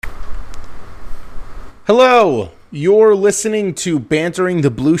Hello, you're listening to Bantering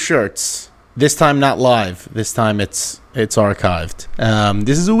the Blue Shirts. This time not live. This time it's archived.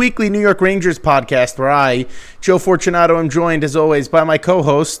 This is a weekly New York Rangers podcast where I, Joe Fortunato, am joined as always by my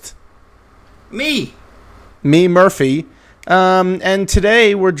co-host, Me, Murphy. And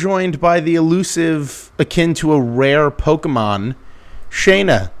today we're joined by the elusive, akin to a rare Pokemon,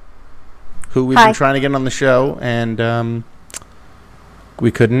 Shayna, who we've been trying to get on the show, and we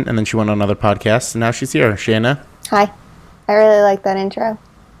couldn't, and then she went on another podcast, and now she's here. Shayna. Hi. I really like that intro.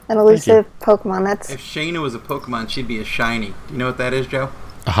 An elusive Pokemon. if Shayna was a Pokemon, she'd be a shiny. Do you know what that is, Joe?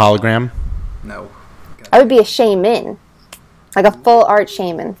 A hologram. No. I would be a shaman. Like a full art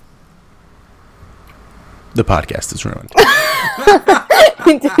shaman. The podcast is ruined.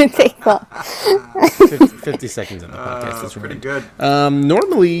 It didn't take long. 50 seconds in the podcast is pretty ruined. good.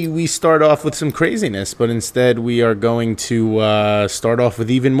 Normally, we start off with some craziness, but instead we are going to start off with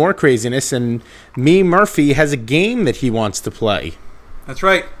even more craziness, and Murphy has a game that he wants to play. That's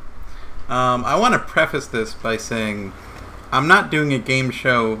right. I want to preface this by saying I'm not doing a game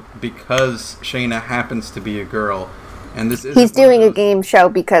show because Shayna happens to be a girl, and this is. He's doing a game show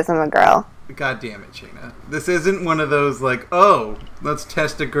because I'm a girl. God damn it, Shayna. This isn't one of those, like, oh, let's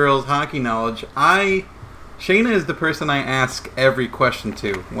test a girl's hockey knowledge. Shayna is the person I ask every question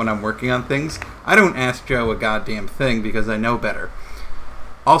to when I'm working on things. I don't ask Joe a goddamn thing because I know better.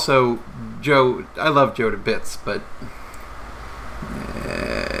 Also, Joe, I love Joe to bits, but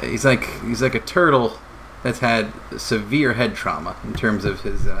he's like a turtle that's had severe head trauma in terms of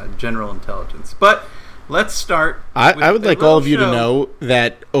his general intelligence. But let's start. I would like all of you to know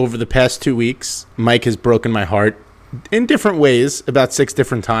that over the past 2 weeks, Mike has broken my heart in different ways about 6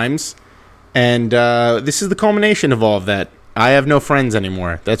 different times. And this is the culmination of all of that. I have no friends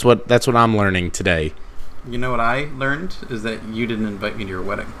anymore. That's what I'm learning today. You know what I learned is that you didn't invite me to your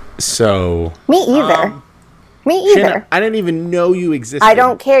wedding. So Me either. Me either. Shayna, I didn't even know you existed. I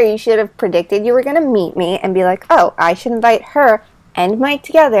don't care. You should have predicted you were going to meet me and be like, oh, I should invite her and Mike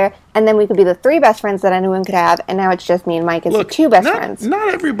together, and then we could be the 3 best friends that anyone could have, and now it's just me and Mike as the 2 best friends.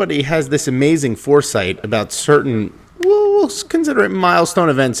 Not everybody has this amazing foresight about certain, we'll consider it milestone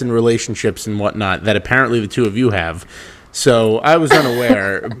events in relationships and whatnot, that apparently the 2 of you have. So I was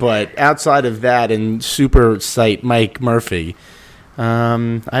unaware, but outside of that and super sight Mike Murphy,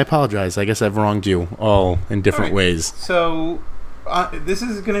 I apologize. I guess I've wronged you all in different ways. So this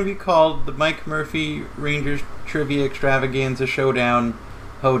is going to be called the Mike Murphy Rangers Trivia Extravaganza Showdown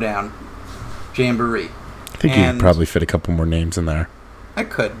Hoedown Jamboree. I think you could probably fit a couple more names in there. I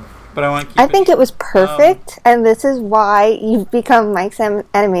could, but I want to keep I think it was perfect, and this is why you've become Mike's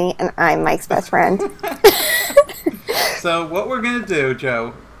enemy, and I'm Mike's best friend. So what we're going to do,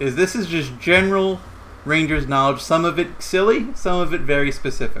 Joe, is this is just general Rangers knowledge. Some of it silly, some of it very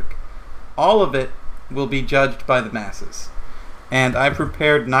specific. All of it will be judged by the masses. And I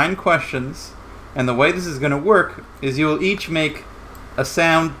prepared 9 questions, and the way this is going to work is you will each make a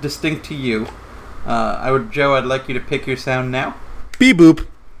sound distinct to you. Joe, I'd like you to pick your sound now. Beep boop.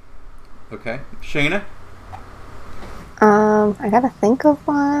 Okay. Shayna? I gotta think of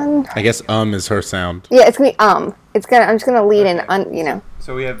one. I guess is her sound. Yeah, it's gonna be I'm just gonna lead in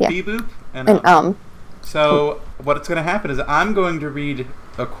So we have yeah. boop and So what's going to happen is I'm going to read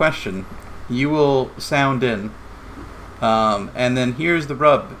a question. You will sound in. And then here's the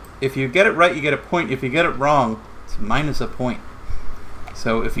rub. If you get it right, you get a point. If you get it wrong, it's minus a point.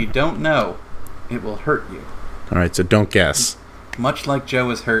 So if you don't know, it will hurt you. All right, so don't guess. Much like Joe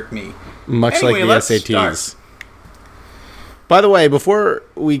has hurt me. Much Anyway, like let's the SATs. start. By the way, before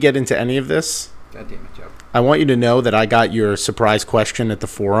we get into any of this, God damn it, Joe. I want you to know that I got your surprise question at the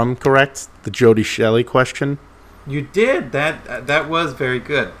forum correct. The Jody Shelley question. You did. That was very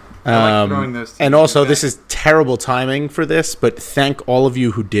good. I like throwing those and also, this is terrible timing for this, but thank all of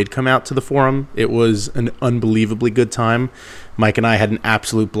you who did come out to the forum. It was an unbelievably good time. Mike and I had an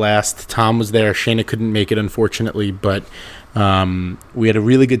absolute blast. Tom was there. Shayna couldn't make it, unfortunately, but we had a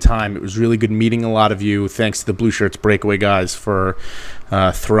really good time. It was really good meeting a lot of you. Thanks to the Blue Shirts Breakaway guys for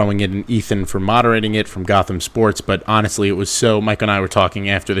throwing it, and Ethan for moderating it from Gotham Sports. But honestly, it was so... Mike and I were talking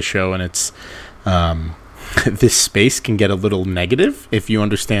after the show, and it's... this space can get a little negative if you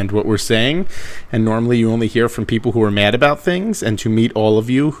understand what we're saying, and normally you only hear from people who are mad about things, and to meet all of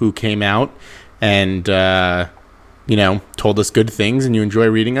you who came out and told us good things, and you enjoy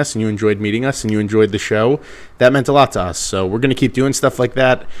reading us, and you enjoyed meeting us, and you enjoyed the show, that meant a lot to us. So we're going to keep doing stuff like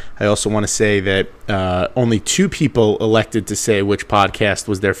that. I also want to say that only 2 people elected to say which podcast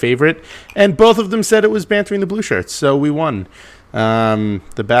was their favorite, and both of them said it was Bantering the Blue Shirts, so we won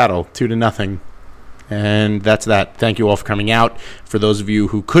the battle 2-0. And that's that. Thank you all for coming out. For those of you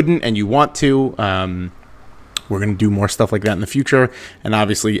who couldn't and you want to, We're going to do more stuff like that in the future. And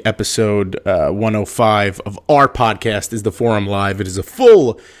obviously, episode 105 of our podcast is the Forum Live. It is a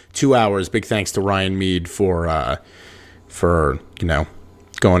full 2 hours. Big thanks to Ryan Mead for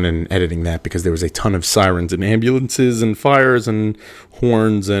going and editing that, because there was a ton of sirens and ambulances and fires and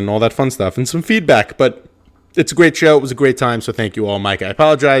horns and all that fun stuff and some feedback. But it's a great show. It was a great time. So thank you all, Mike. I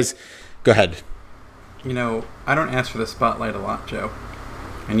apologize. Go ahead. I don't ask for the spotlight a lot, Joe.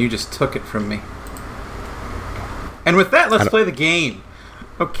 And you just took it from me. And with that, let's play the game.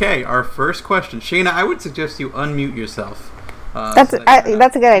 Okay, our first question. Shayna, I would suggest you unmute yourself. That's a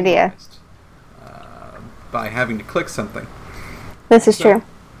good idea. By having to click something. This is true.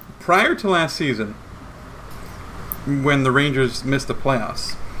 Prior to last season, when the Rangers missed the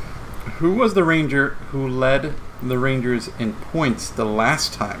playoffs, who was the Ranger who led the Rangers in points the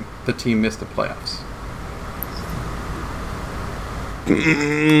last time the team missed the playoffs?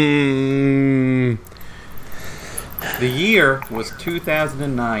 The year was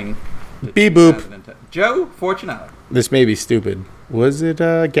 2009. Beep boop. Joe Fortunato. This may be stupid. Was it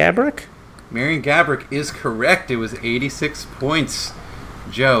Gaborik? Marian Gaborik is correct. It was 86 points.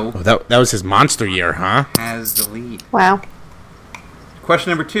 Joe. Oh, that was his monster year, huh? Has the lead. Wow. Question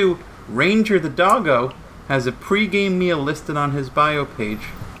number 2. Ranger the Doggo has a pregame meal listed on his bio page.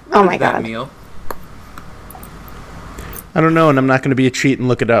 Oh my that God. Meal? I don't know, and I'm not going to be a cheat and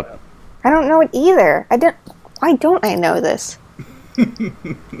look it up. I don't know it either. Why don't I know this? Can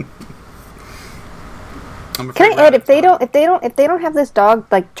I add, if they don't have this dog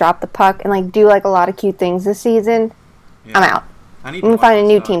like drop the puck and like do like a lot of cute things this season, yeah. I'm out. I'm gonna find a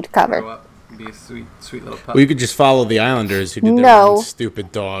new team to cover. Grow up and be a sweet little pup. Well, you could just follow the Islanders who did their own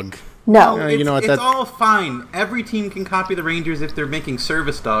stupid dog. No, you know what? It's all fine. Every team can copy the Rangers if they're making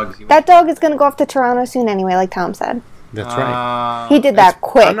service dogs. That dog is gonna go off to Toronto soon anyway, like Tom said. That's right. He did that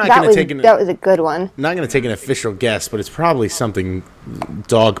quick. That was a good one. I'm not going to take an official guess, but it's probably something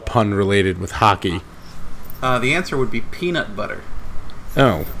dog pun related with hockey. The answer would be peanut butter.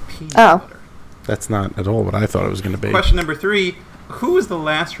 Oh. Peanut butter. That's not at all what I thought it was going to be. Question number 3. Who was the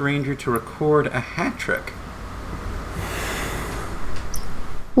last Ranger to record a hat trick?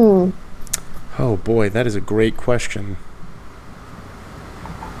 Oh boy, that is a great question.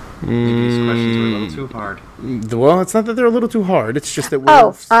 These questions are a little too hard. Well, it's not that they're a little too hard. It's just that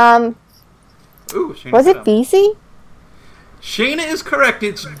was it Vesey? Shayna is correct.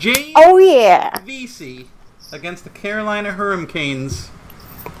 It's James Vesey against the Carolina Hurricanes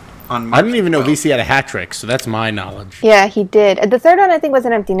on March I didn't even 12th. know Vesey had a hat trick, so that's my knowledge. Yeah, he did. The third one, I think, was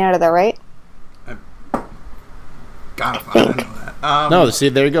an empty netter, though, right? I didn't know that. No, see,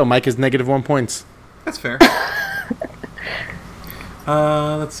 there you go. Mike is -1 points. That's fair.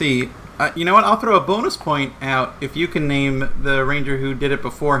 Let's see. You know what? I'll throw a bonus point out if you can name the Ranger who did it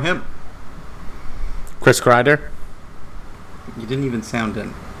before him. Chris Kreider? You didn't even sound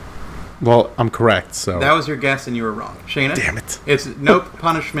in. Well, I'm correct, so... That was your guess and you were wrong. Shayna? Damn it. It's no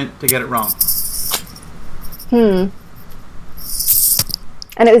punishment to get it wrong. And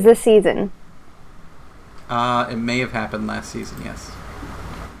it was this season. It may have happened last season, yes.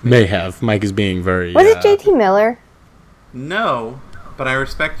 May have. Mike is being very... Was it JT Miller? No, but I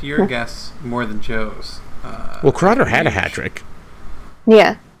respect your guess more than Joe's. Well, Kreider had a hat trick.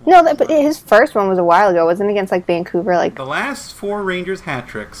 Yeah. No, but his first one was a while ago. Wasn't it against like Vancouver? Like the last 4 Rangers hat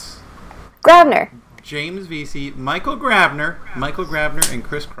tricks. Grabner. James Vesey, Michael Grabner, and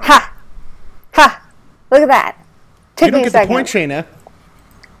Chris Kreider. Ha! Ha! Look at that. You don't get the point, Shayna.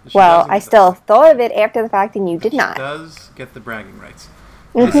 Well, I still thought of it after the fact, and you did not. She does get the bragging rights.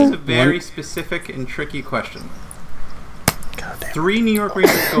 This is a very specific and tricky question. 3 New York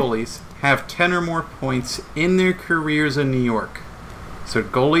Rangers goalies have 10 or more points in their careers in New York. So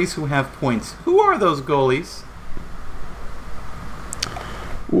goalies who have points. Who are those goalies?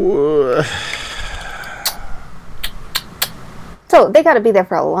 So they got to be there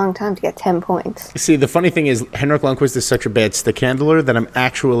for a long time to get 10 points. See, the funny thing is, Henrik Lundqvist is such a bad stick handler that I'm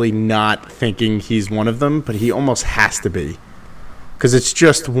actually not thinking he's one of them, but he almost has to be. Because it's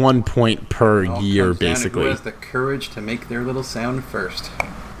just 1 point per year, basically. Who has the courage to make their little sound first?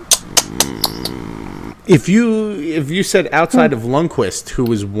 If you said outside of Lundqvist, who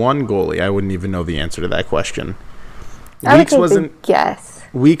was one goalie, I wouldn't even know the answer to that question. I would take the guess.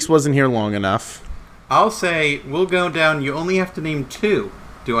 Weeks wasn't here long enough. I'll say we'll go down. You only have to name 2.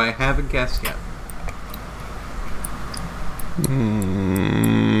 Do I have a guess yet?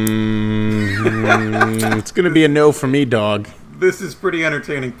 It's going to be a no for me, dog. This is pretty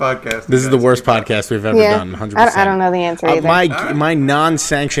entertaining podcast. This is the worst podcast we've ever done, 100%. I don't know the answer either. My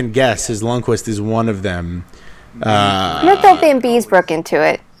non-sanctioned guess is Lundqvist is one of them. I'm going to throw Van Beesbrook into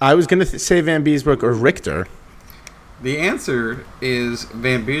it. I was going to say Van Beesbrook or Richter. The answer is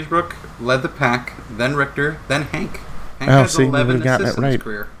Van Beersbrook led the pack, then Richter, then Hank. Hank has 11 assists in his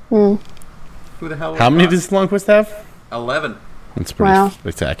career. Who the hell? How many does Lundqvist have? 11. That's pretty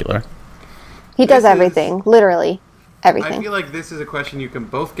spectacular. He does everything, literally everything. I feel like this is a question you can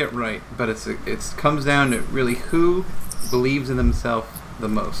both get right, but it comes down to really who believes in themselves the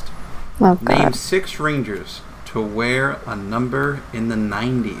most. Oh, God. Name 6 Rangers to wear a number in the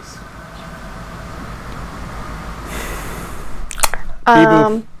 90s.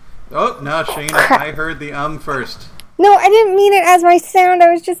 Oh, no, Shayna, I heard the first. No, I didn't mean it as my sound.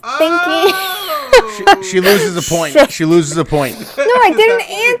 I was just thinking. She loses a point. She loses a point. No, I didn't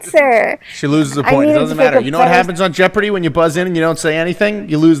answer. She loses a point. It doesn't matter. You know what happens on Jeopardy when you buzz in and you don't say anything?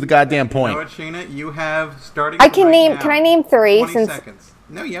 You lose the goddamn point. You know what, Shayna? You have starting. I can name. Can I name 3? 20 seconds.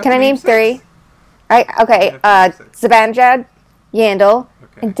 No, you have Can I name 3? Okay. Zibanejad, Yandel,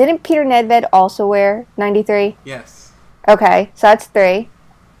 and didn't Peter Nedved also wear 93? Yes. Okay, so that's 3.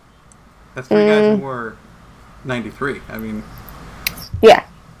 That's 3 guys who were 93. I mean. Yeah.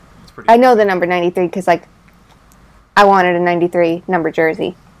 I know the number 93 because, like, I wanted a 93 number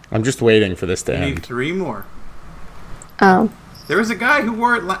jersey. I'm just waiting for this to end. Need 3 more. There was a guy who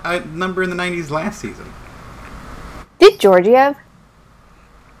wore a number in the 90s last season. Did Georgiev?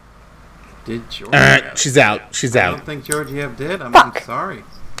 She's out. She's out. I don't think Georgiev did. I'm sorry.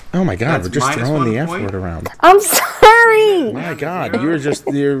 Oh my God, we're just throwing the F word around. I'm sorry. My God,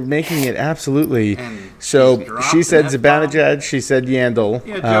 you're making it absolutely. So she said Zibanejad, she said Yandel.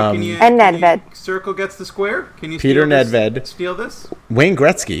 Yeah, Joe, and Nedved. Circle gets the square. Can you Peter Nedved. Steal this? Wayne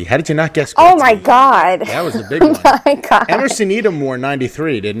Gretzky. How did you not guess Gretzky? Oh my God. That was a big one. Oh my God. Emerson Edom wore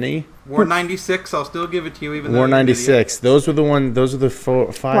 93, didn't he? Wore 96. I'll still give it to you, even though wore 96. Those were the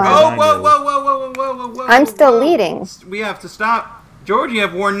 5. Wow. Whoa! I'm still leading. We have to stop.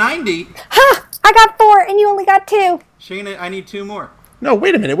 Georgiev wore 90. Ha! I got 4 and you only got 2. Shayna, I need 2 more. No,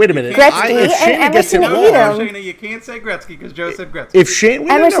 wait a minute. Gretzky and Emerson Edom. Shayna, you can't say Gretzky because Joe said Gretzky. If Shane,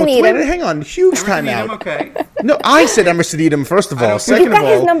 hang on, huge timeout. Okay. No, I said Emerson Edom first of all. Second of all, you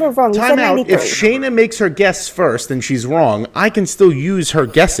got his number wrong. You said 93. If Shayna makes her guess first and she's wrong, I can still use her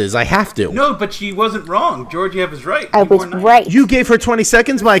guesses. I have to. No, but she wasn't wrong. Georgiev is right. I was right. You gave her 20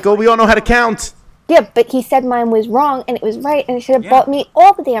 seconds, Michael. We all know how to count. Yeah, but he said mine was wrong and it was right, and it should have bought me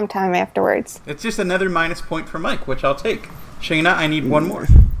all the damn time afterwards. It's just another minus point for Mike, which I'll take. Shayna, I need 1 more.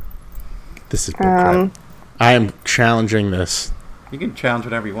 This is bullcrap. I am challenging this. You can challenge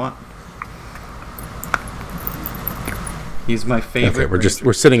whatever you want. He's my favorite. Okay,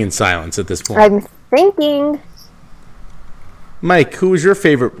 we're sitting in silence at this point. I'm thinking. Mike, who is your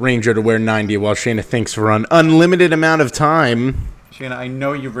favorite Ranger to wear 90 while Shayna thinks for an unlimited amount of time? Shayna, I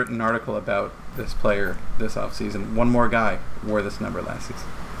know you've written an article about this player this offseason. 1 more guy wore this number last season.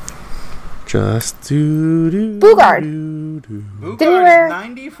 Just do Bugard. Bugard is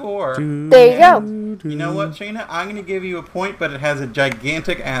 94. There you go. You know what, Shayna? I'm going to give you a point, but it has a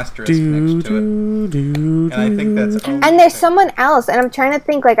gigantic asterisk next to it. And I think that's only And there's someone else, and I'm trying to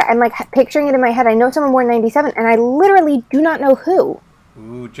think, I'm picturing it in my head. I know someone wore 97, and I literally do not know who.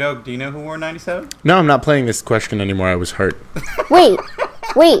 Ooh, Joe, do you know who wore 97? No, I'm not playing this question anymore. I was hurt. Wait.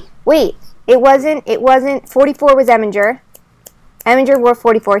 It wasn't 44 was Eminger. Eminger wore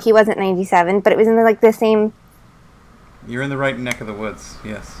 44. He wasn't 97, but it was in the same. You're in the right neck of the woods.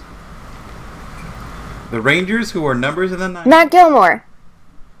 Yes. The Rangers who were numbers in the 90s. Matt Gilmore.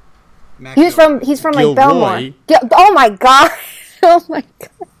 He's from Belmore. Oh my God. Oh my God.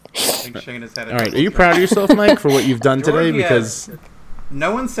 I think Shayna's had it. All right, are you proud of yourself, Mike, for what you've done today? Because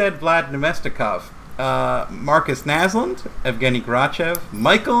no one said Vlad Nemestikov. Marcus Naslund, Evgeny Grachev,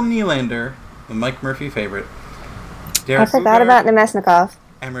 Michael Nylander, the Mike Murphy favorite. Derek I forgot about Nemesnikov.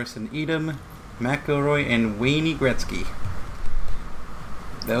 Emerson Edom, McElroy, and Wayne Gretzky.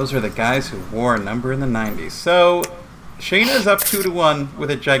 Those are the guys who wore a number in the 90s. So, Shayna's up 2-1 with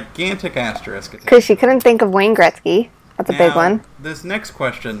a gigantic asterisk. Because she couldn't think of Wayne Gretzky. That's a big one. This next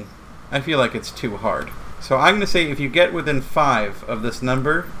question, I feel like it's too hard. So I'm going to say if you get within 5 of this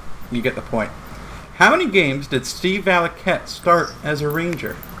number, you get the point. How many games did Steve Valiquette start as a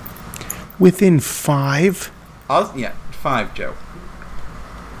Ranger? Within 5? 5, Joe.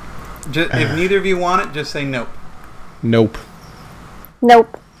 If neither of you want it, just say nope. Nope.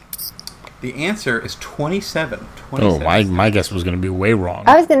 The answer is 27. Oh, my guess was going to be way wrong.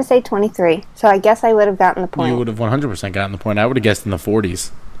 I was going to say 23, so I guess I would have gotten the point. You would have 100% gotten the point. I would have guessed in the 40s.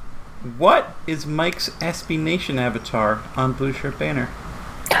 What is Mike's SB Nation avatar on Blue Shirt Banner?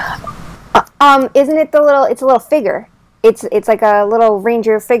 Isn't it it's a little figure. It's like a little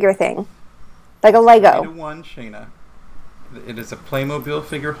Ranger figure thing. Like a Lego. 3-1, Shayna. It is a Playmobil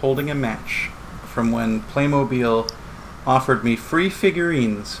figure holding a match from when Playmobil offered me free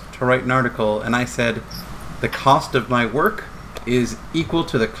figurines to write an article, and I said, the cost of my work is equal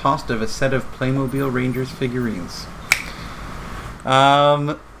to the cost of a set of Playmobil Rangers figurines.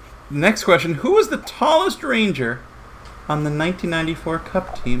 Next question. Who was the tallest Ranger on the 1994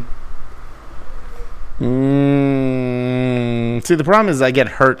 Cup team? See, the problem is I get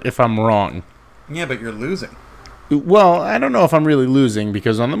hurt if I'm wrong. Yeah, but you're losing. Well, I don't know if I'm really losing,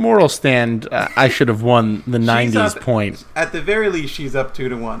 because on the moral stand, I should have won the 90s point. At the very least, she's up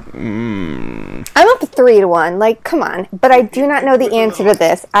 2-1. I'm up 3-1. Like, come on. But I do not know the answer to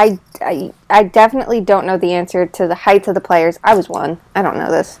this. I definitely don't know the answer to the heights of the players. I was 1. I don't know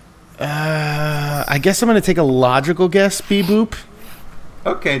this. I guess I'm going to take a logical guess, B-Boop.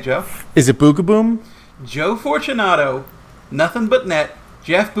 Okay, Joe. Is it Bookaboom? Joe Fortunato, nothing but net.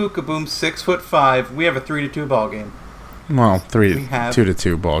 Jeff Bookaboom, 6'5". We have a 3-2 ball game. Well,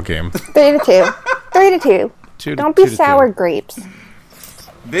 2-2 ball game. 3-2. 3-2. Don't be sour grapes.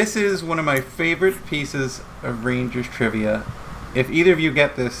 This is one of my favorite pieces of Rangers trivia. If either of you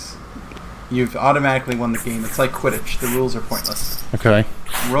get this, you've automatically won the game. It's like Quidditch. The rules are pointless. Okay.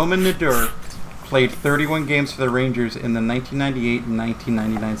 Roman Nadur played 31 games for the Rangers in the 1998 and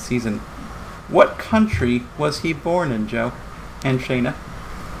 1999 season. What country was he born in, Joe and Shayna?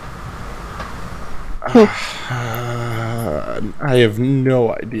 I have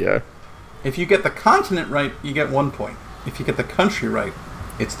no idea. If you get the continent right, you get 1 point. If you get the country right,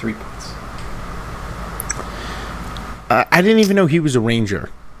 it's 3 points. I didn't even know he was a Ranger.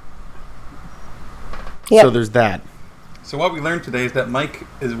 Yep. So there's that. So what we learned today is that Mike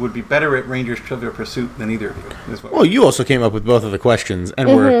would be better at Rangers Trivial Pursuit than either of you. Well, you also came up with both of the questions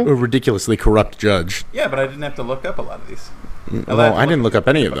and were a ridiculously corrupt judge. Yeah, but I didn't have to look up a lot of these. Well, I didn't look up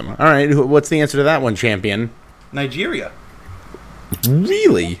any of them. All right, what's the answer to that one, champion? Nigeria.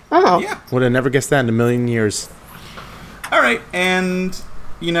 Really? Oh. Yeah. Would have never guessed that in a million years. All right, and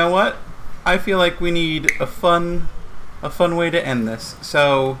you know what? I feel like we need a fun way to end this.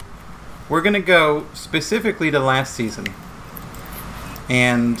 So we're going to go specifically to last season.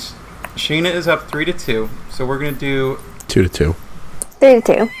 And Shayna is up 3-2. So we're going to do 2-2.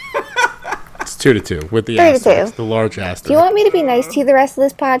 3-2. It's 2-2 with the 3-2. asterisk, the large asterisk. Do you want me to be nice to you the rest of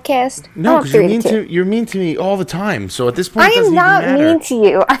this podcast? No, because you're mean to me all the time. So at this point, I am not mean to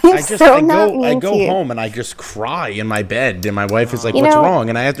you. I am not mean to you. I go home and I just cry in my bed, and my wife is like, "What's wrong?"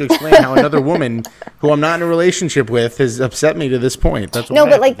 And I have to explain how another woman who I'm not in a relationship with has upset me to this point. That's what no,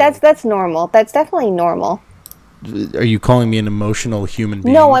 but like that's normal. That's definitely normal. Are you calling me an emotional human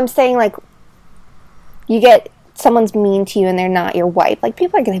being? No, I'm saying like you get someone's mean to you and they're not your wife. Like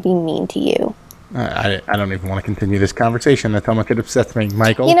people are going to be mean to you. I don't even want to continue this conversation. That's how much it upsets me,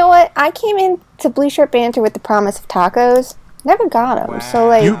 Michael. You know what? I came into Blue Shirt Banter with the promise of tacos. Never got them. Wow. So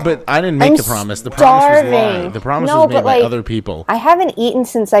like, but I didn't make the promise. The starving. Promise was lied. The promise was made by other people. I haven't eaten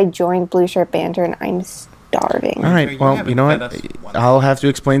since I joined Blue Shirt Banter, and I'm starving. All right. Well, you know what? I'll have to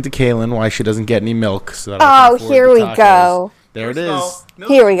explain to Kaylin why she doesn't get any milk. So here we go. There it is.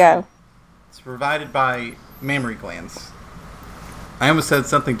 Here we go. It's provided by mammary glands. I almost said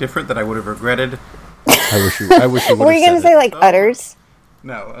something different that I would have regretted. I wish you would have said Were you going to say, like, udders?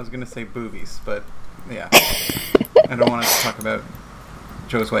 No, I was going to say boobies, but, yeah. I don't want to talk about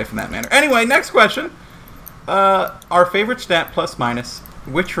Joe's wife in that manner. Anyway, next question. Our favorite stat, plus minus.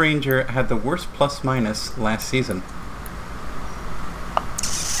 Which Ranger had the worst plus minus last season?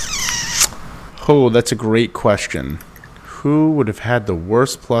 Oh, that's a great question. Who would have had the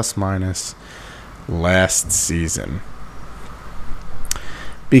worst plus minus last season?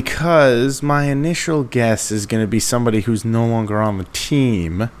 Because my initial guess is going to be somebody who's no longer on the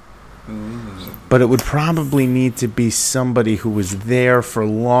team. But it would probably need to be somebody who was there for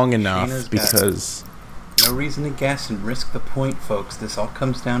long enough because... No reason to guess and risk the point, folks. This all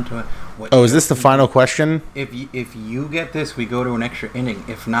comes down to what... Oh, is this the final question? If you get this, we go to an extra inning.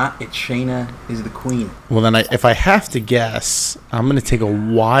 If not, it's Shayna is the queen. Well, then if I have to guess, I'm going to take a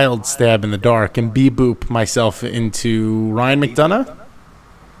wild stab in the dark and boop myself into Ryan McDonough.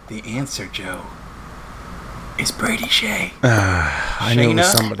 The answer, Joe, is Brady Shea. I knew it was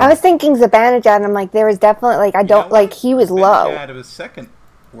somebody. I was thinking Zibanejad, and I'm like, there was definitely, like, I don't, like, he was low. Zibanejad was second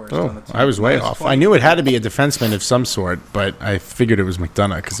worst on the team. I was way off. 20. I knew it had to be a defenseman of some sort, but I figured it was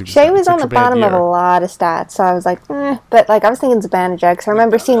McDonough because Shea was on the bottom of a lot of stats, so I was like, but like I was thinking Zibanejad because I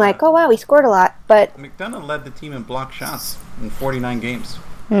remember seeing like, oh wow, he scored a lot, but McDonough led the team in block shots in 49 games.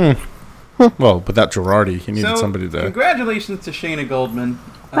 Well, without Girardi, he needed somebody to. Congratulations to Shayna Goldman,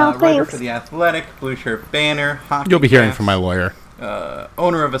 writer for The Athletic, Blue Shirt Banner, Hockey You'll be hearing Cast, from my lawyer.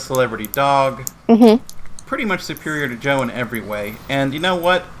 Owner of a celebrity dog. Pretty much superior to Joe in every way. And you know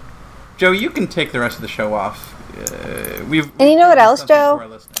what? Joe, you can take the rest of the show off. And you know what else,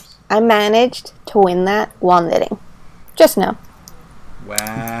 Joe? I managed to win that while knitting. Just know.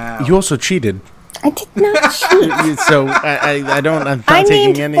 Wow. You also cheated. I did not cheat. So I don't. I'm not I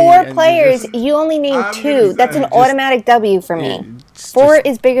taking named any, 4 players. You only named 2. That's an automatic W for me. 4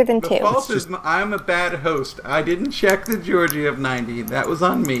 is bigger than 2. The fault is I'm a bad host. I didn't check the Georgie of 90. That was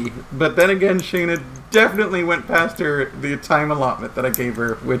on me. But then again, Shayna definitely went past the time allotment that I gave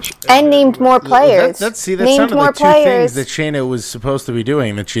her, which and named more players. That sounded like 2 things that Shayna was supposed to be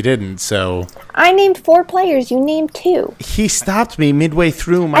doing that she didn't. So I named 4 players. You named 2. He stopped me midway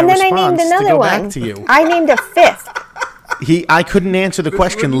through my and then response I named another to go one. back to you. I named a 5th. I couldn't answer the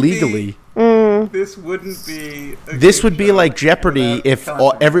question legally. This wouldn't be. This would be like Jeopardy if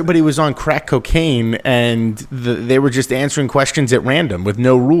everybody was on crack cocaine and they were just answering questions at random with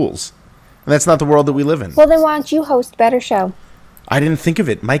no rules. And that's not the world that we live in. Well, then why don't you host Better Show? I didn't think of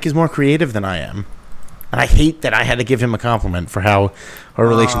it. Mike is more creative than I am. And I hate that I had to give him a compliment for how our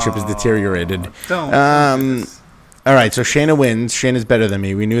relationship has deteriorated. Don't. All right, so Shayna wins. Shayna's better than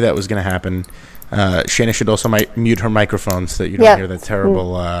me. We knew that was going to happen. Shayna should also mute her microphone so that you don't hear that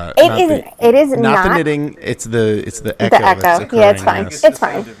terrible. It is not the knitting. It's the echo. That's occurring. Yeah, it's fine. Yes. It's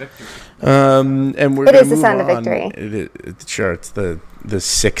fine. And we're it gonna is the sound of victory. Sure, it's the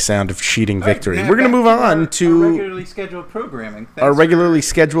sick sound of cheating victory. Right, we're going to move on to our regularly scheduled programming. Our regularly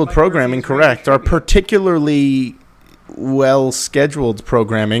scheduled programming, correct. Our particularly well-scheduled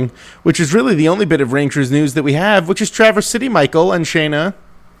programming, which is really the only bit of Rangers news that we have, which is Traverse City, Michael and Shayna.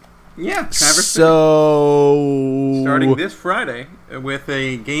 Yeah, Traverse City. So starting this Friday with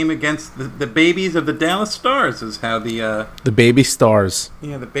a game against the babies of the Dallas Stars is how the Baby Stars.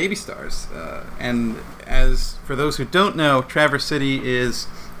 Yeah, the Baby Stars. And as for those who don't know, Traverse City is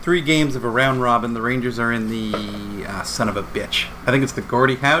 3 games of a round robin. The Rangers are in the son of a bitch. I think it's the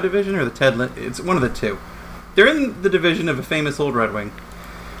Gordie Howe division or the Ted Lin. It's one of the 2. They're in the division of a famous old Red Wing,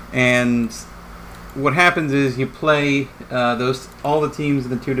 and what happens is you play all the teams in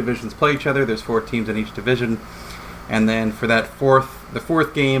the 2 divisions play each other. There's 4 teams in each division, and then for the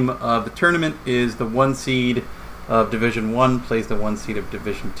fourth game of the tournament is the 1 seed of Division 1 plays the 1 seed of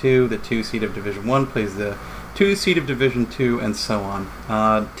Division 2. The 2 seed of Division 1 plays the 2 seed of Division 2, and so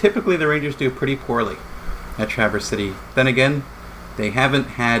on. Typically, the Rangers do pretty poorly at Traverse City. Then again, they haven't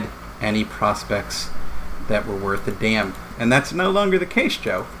had any prospects that were worth a damn, and that's no longer the case,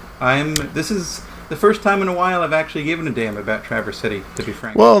 Joe. This is the first time in a while I've actually given a damn about Traverse City, to be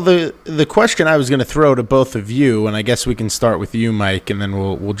frank. Well, the question I was going to throw to both of you, and I guess we can start with you, Mike, and then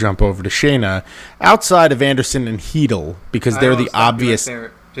we'll jump over to Shayna. Outside of Anderson and Hedel, because they're the obvious. Right,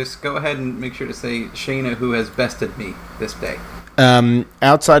 just go ahead and make sure to say Shayna, who has bested me this day.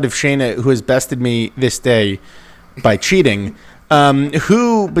 Outside of Shayna, who has bested me this day by cheating,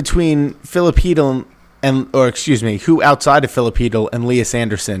 who between Philip Hedel who outside of Philip Hedel and Lias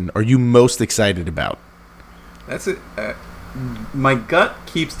Andersson are you most excited about? That's it. My gut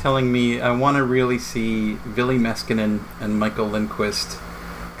keeps telling me I want to really see Ville Meskinen and Michael Lindquist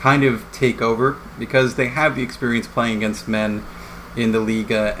kind of take over, because they have the experience playing against men in the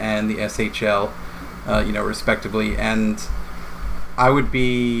Liga and the SHL, respectively. And I would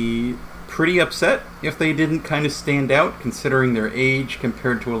be pretty upset if they didn't kind of stand out, considering their age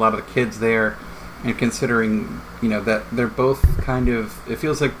compared to a lot of the kids there. And considering, that they're both kind of, it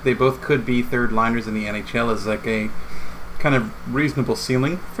feels like they both could be third liners in the NHL as like a kind of reasonable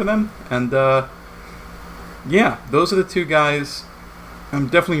ceiling for them. And, those are the 2 guys I'm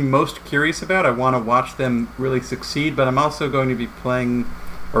definitely most curious about. I want to watch them really succeed, but I'm also going to be paying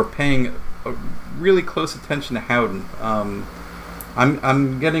a really close attention to Howden.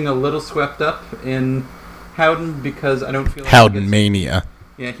 I'm getting a little swept up in Howden because I don't feel like Howden mania.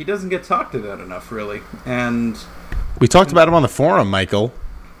 Yeah, he doesn't get talked about enough, really. And we talked about him on the forum, Michael.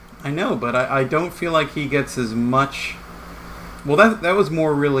 I know, but I don't feel like he gets as much. Well, that was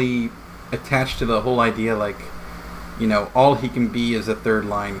more really attached to the whole idea, like, all he can be is a third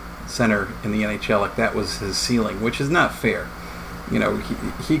line center in the NHL. Like, that was his ceiling, which is not fair.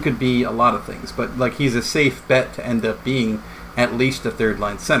 He could be a lot of things, but like he's a safe bet to end up being at least a third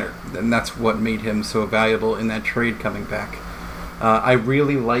line center, and that's what made him so valuable in that trade coming back. I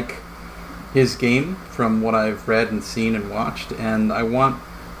really like his game from what I've read and seen and watched, and I want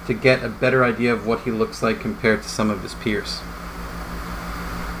to get a better idea of what he looks like compared to some of his peers.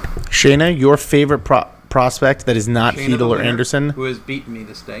 Shayna, your favorite prospect that is not Hedel or Anderson? Who has beaten me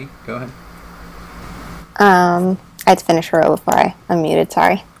this day. Go ahead. I had to finish her before I unmuted,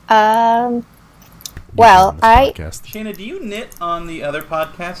 sorry. Shayna, do you knit on the other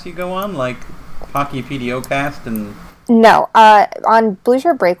podcasts you go on, like Hockey PDO Cast and No, on Blue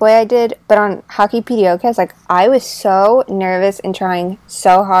Shirt Breakaway I did, but on Hockey PDOcast, like, I was so nervous and trying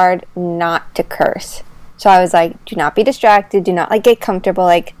so hard not to curse. So I was like, do not be distracted, do not, like, get comfortable,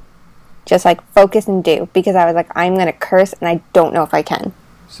 like, just, like, focus and do, because I was like, I'm going to curse, and I don't know if I can.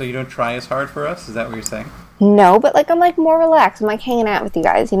 So you don't try as hard for us? Is that what you're saying? No, but, like, I'm, like, more relaxed. I'm, like, hanging out with you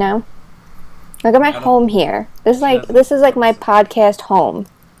guys, you know? Like, I'm at home here. This is like my podcast home.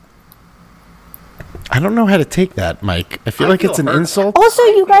 I don't know how to take that, Mike. I feel like it's an insult. Also,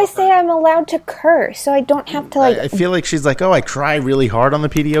 you guys say I'm allowed to curse, so I don't have to, like... I feel like she's like, oh, I try really hard on the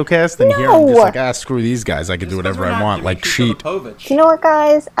PDOcast, and here I'm just like, screw these guys. I can do whatever I want, like cheat. You know what,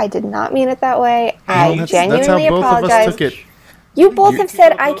 guys? I did not mean it that way. I genuinely apologize. That's how both of us took it. You both have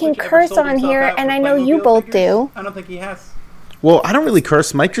said I can curse on here, and I know you both do. I don't think he has. Well, I don't really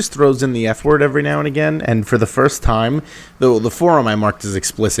curse. Mike just throws in the F word every now and again. And for the first time, the forum I marked as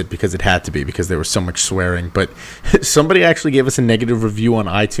explicit because it had to be, because there was so much swearing. But somebody actually gave us a negative review on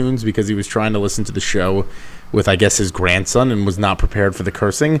iTunes because he was trying to listen to the show with, I guess, his grandson and was not prepared for the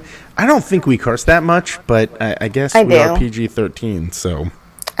cursing. I don't think we curse that much, but I guess we are PG-13, so...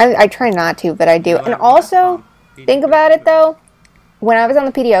 I try not to, but I do. And also, think about it, though. When I was on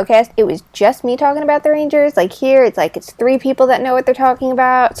the PDOcast, it was just me talking about the Rangers. Like, here, it's like it's three people that know what they're talking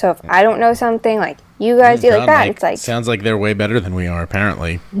about. So if I don't know something, like, you guys do like that. It's like... Sounds like they're way better than we are,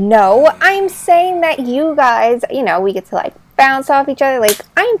 apparently. No, I'm saying that you guys, you know, we get to, like, bounce off each other. Like,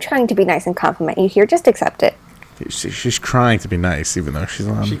 I'm trying to be nice and compliment you here. Just accept it. She's trying to be nice, even though she's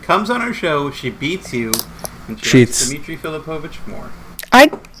on... She comes on our show, she beats you, and she cheats. likes Dmitry Filipovich more.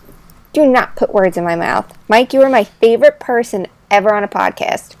 I do not put words in my mouth. Mike, you are my favorite person ever on a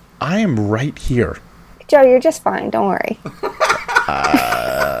podcast. I am right here. Joe, you're just fine. Don't worry.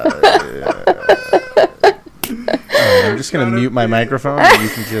 I'm just gonna mute my microphone, and you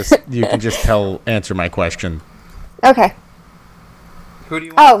can just answer my question. Okay. Who do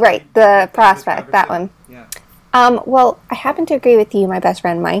you want? Oh, right, the prospect, that one. Yeah. Well, I happen to agree with you, my best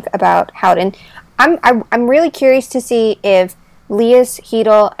friend Mike, about Howden. I'm really curious to see if Lias,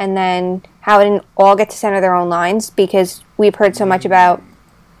 Hedel, and then Howden all get to center their own lines, because we've heard so much about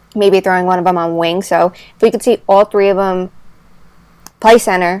maybe throwing one of them on wing. So if we could see all three of them play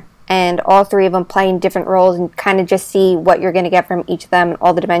center and all three of them play in different roles and kind of just see what you're going to get from each of them and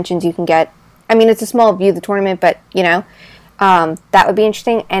all the dimensions you can get. I mean, it's a small view of the tournament, but, you know, that would be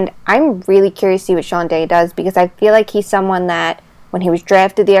interesting. And I'm really curious to see what Sean Day does, because I feel like he's someone that when he was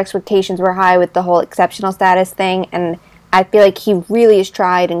drafted, the expectations were high with the whole exceptional status thing, and I feel like he really has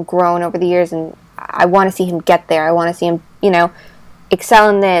tried and grown over the years, and I want to see him get there. I want to see him, you know, excel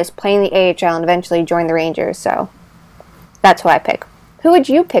in this, play in the AHL, and eventually join the Rangers. So that's who I pick. Who would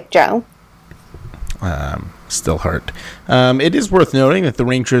you pick, Joe? Still hurt. It is worth noting that the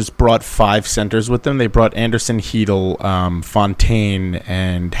Rangers brought 5 centers with them. They brought Anderson, Hedel, Fontaine,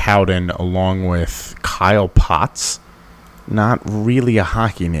 and Howden, along with Kyle Potts. Not really a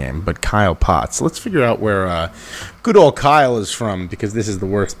hockey name, but Kyle Potts. Let's figure out where good old Kyle is from, because this is the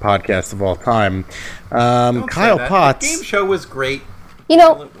worst podcast of all time. Kyle Potts. The game show was great. You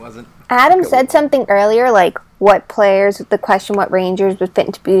know, it wasn't. Adam said something earlier, like what players, the question what Rangers would fit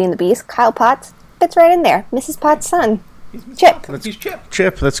into Beauty and the Beast. Kyle Potts fits right in there. Mrs. Potts' son. Chip. He's Chip.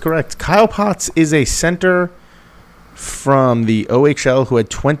 Chip, that's correct. Kyle Potts is a center from the OHL who had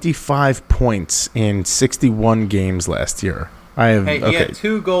 25 points in 61 games last year. He had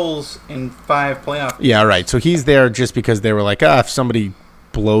 2 goals in 5 playoff games. Yeah, right. So he's there just because they were like, if somebody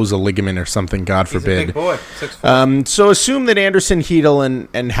blows a ligament or something, God forbid. He's a big boy, 6'4". So assume that Anderson, Hedel,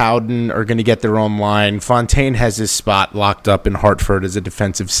 and Howden are going to get their own line. Fontaine has his spot locked up in Hartford as a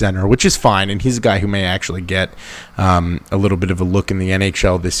defensive center, which is fine, and he's a guy who may actually get a little bit of a look in the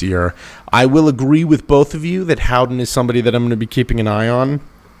NHL this year. I will agree with both of you that Howden is somebody that I'm going to be keeping an eye on.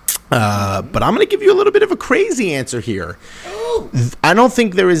 But I'm going to give you a little bit of a crazy answer here. I don't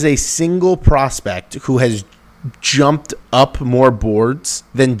think there is a single prospect who has jumped up more boards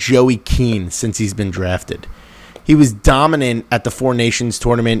than Joey Keane since he's been drafted. He was dominant at the Four Nations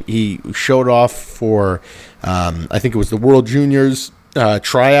tournament. He showed off for, I think it was the World Juniors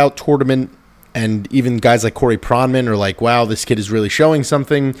tryout tournament, and even guys like Corey Pronman are like, wow, this kid is really showing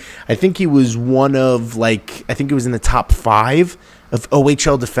something. I think he was one of, I think he was in the top 5 of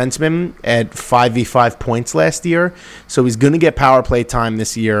OHL defensemen at 5v5 points last year. So he's going to get power play time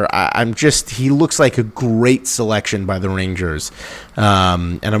this year. He looks like a great selection by the Rangers.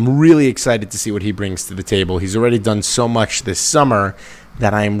 And I'm really excited to see what he brings to the table. He's already done so much this summer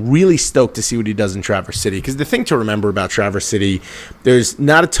that I'm really stoked to see what he does in Traverse City. Because the thing to remember about Traverse City, there's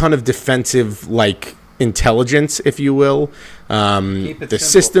not a ton of defensive, intelligence, if you will. The simple.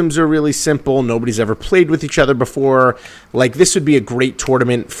 systems are really simple. Nobody's ever played with each other before. Like, this would be a great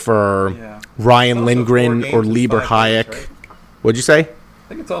tournament for Ryan Also 4 Lindgren games or in Lieber 5 days, Hayek. right? What'd you say?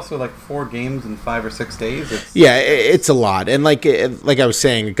 I think it's also like 4 games in 5 or 6 days. It's a lot. And like I was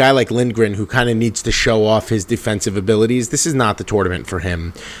saying, a guy like Lindgren who kind of needs to show off his defensive abilities, this is not the tournament for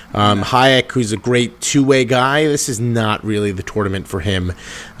him. Hayek, who's a great two-way guy, this is not really the tournament for him.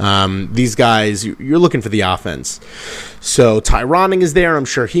 These guys, you're looking for the offense. So Ty Ronning is there. I'm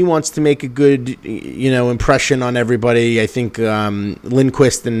sure he wants to make a good, impression on everybody. I think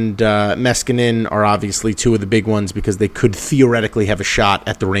Lindquist and Meskinen are obviously two of the big ones because they could theoretically have a shot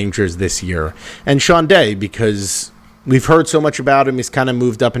at the Rangers this year. And Sean Day, because we've heard so much about him. He's kind of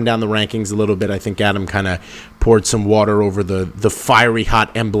moved up and down the rankings a little bit. I think Adam kind of poured some water over the fiery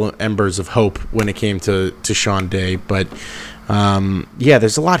hot embers of hope when it came to Sean Day. But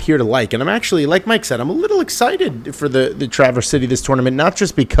there's a lot here to like. And I'm actually, like Mike said, I'm a little excited for the Traverse City this tournament, not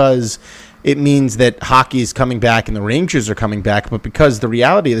just because it means that hockey is coming back and the Rangers are coming back, but because the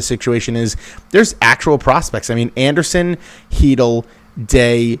reality of the situation is there's actual prospects. I mean, Anderson, Hedel,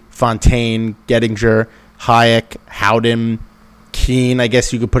 Day, Fontaine, Gettinger, Hayek, Howden, Keane, I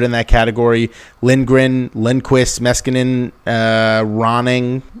guess you could put in that category. Lindgren, Lindquist, Meskinen,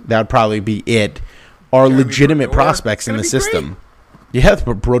 Ronning, that would probably be it. Are Jeremy legitimate Brodeur. prospects in the It's system. Yeah,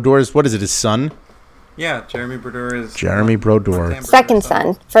 but Brodeur what is it, his son? Yeah, Jeremy Brodeur is... Jeremy Brodeur. Montan Second Brodeur's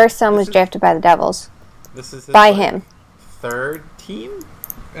son. First son was drafted by the Devils. This is his, By him. 3rd team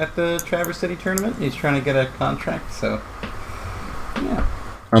at the Traverse City tournament. He's trying to get a contract, so... Yeah.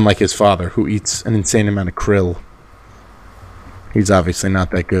 Unlike his father, who eats an insane amount of krill. He's obviously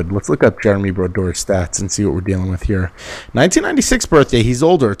not that good. Let's look up Jeremy Brodeur's stats and see what we're dealing with here. 1996 birthday. He's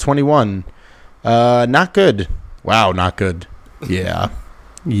older, 21. Not good. Wow, not good. Yeah.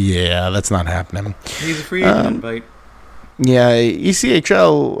 Yeah, that's not happening. He's a free agent invite. Yeah,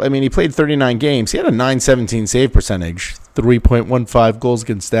 ECHL, I mean, he played 39 games. He had a .917 save percentage, 3.15 goals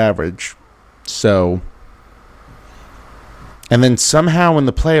against average. So, and then somehow in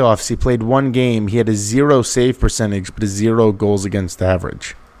the playoffs, he played 1 game. He had a 0 save percentage, but a 0 goals against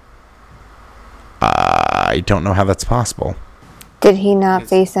average. I don't know how that's possible. Did he not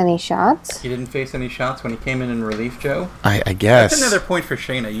face any shots? He didn't face any shots when he came in relief, Joe. I guess. That's another point for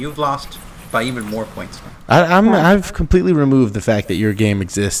Shayna. You've lost by even more points now. I've completely removed the fact that your game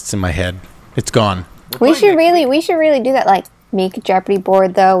exists in my head. It's gone. We should really do that. Like, make a Jeopardy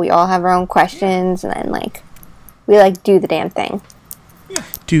board, though. We all have our own questions, and then we do the damn thing. Yeah.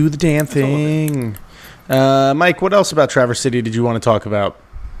 Do the damn thing. Mike, what else about Traverse City did you want to talk about?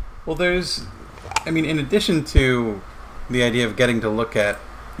 Well, in addition to the idea of getting to look at,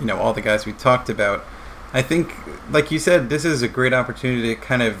 all the guys we talked about, I think, like you said, this is a great opportunity to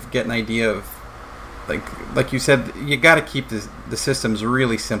kind of get an idea of, like you said, you got to keep the systems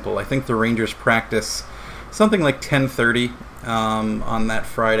really simple. I think the Rangers practice something like 10:30 on that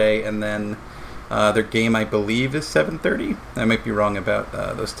Friday, and then their game, I believe, is 7:30. I might be wrong about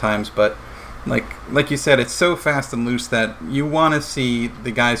those times, but like you said, it's so fast and loose that you want to see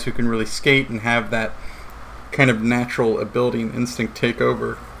the guys who can really skate and have that kind of natural ability and instinct take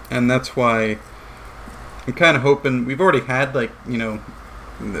over. And that's why I'm kind of hoping, we've already had the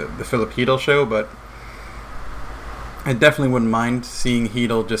Philip Hedel show, but I definitely wouldn't mind seeing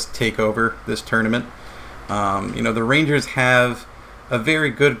Hedel just take over this tournament. The Rangers have a very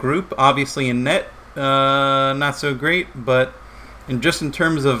good group, obviously in net, not so great, but in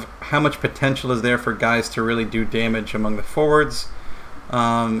terms of how much potential is there for guys to really do damage among the forwards,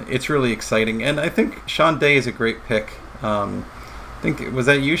 it's really exciting. And I think Sean Day is a great pick. I think, was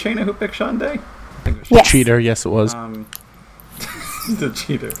that you, Shayna, who picked Sean Day? I think it was Yes. Cheater, yes it was. the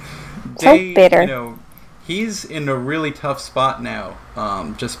cheater. So bitter. He's in a really tough spot now,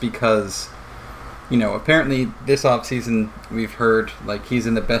 just because, apparently this offseason we've heard he's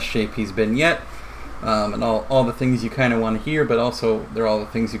in the best shape he's been yet, and all the things you kind of want to hear, but also they're all the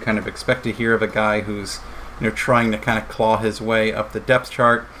things you kind of expect to hear of a guy who's trying to kind of claw his way up the depth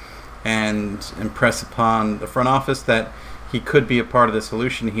chart and impress upon the front office that he could be a part of the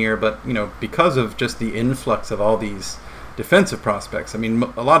solution here. But because of just the influx of all these defensive prospects, a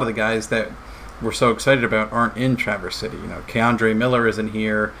lot of the guys that we're so excited about aren't in Traverse City. Keandre Miller isn't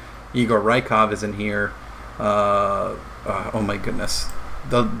here, Igor Rykov isn't here. Oh my goodness,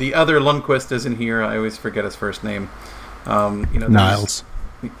 the other Lundqvist isn't here. I always forget his first name. Niles.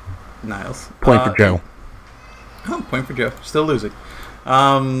 Point for Joe. Oh, point for Joe. Still losing.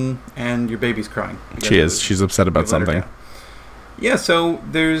 And your baby's crying. She is. She's upset about something. Yeah, so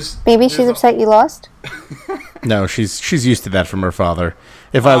there's... Maybe she's upset you lost? No, she's used to that from her father.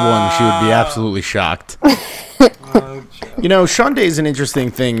 If I won, she would be absolutely shocked. Oh, Joe. You know, Sean Day is an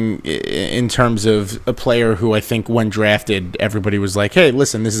interesting thing in terms of a player who I think when drafted, everybody was like, hey,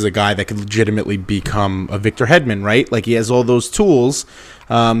 listen, this is a guy that could legitimately become a Victor Hedman, right? Like, he has all those tools,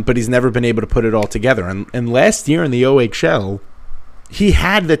 but he's never been able to put it all together. And last year in the OHL, he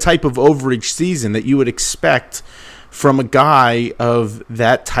had the type of overage season that you would expect from a guy of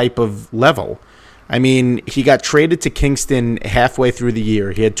that type of level. I mean, he got traded to Kingston halfway through the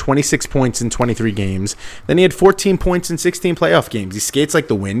year. He had 26 points in 23 games. Then he had 14 points in 16 playoff games. He skates like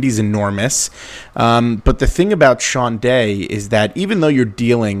the wind. He's enormous. But the thing about Sean Day is that even though you're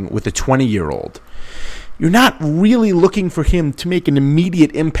dealing with a 20-year-old, you're not really looking for him to make an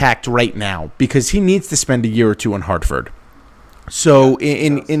immediate impact right now because he needs to spend a year or two in Hartford. So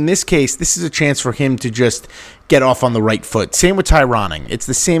in this case, this is a chance for him to just get off on the right foot. Same with Ty Ronning. It's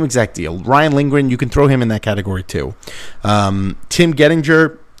the same exact deal. Ryan Lindgren, you can throw him in that category too. Tim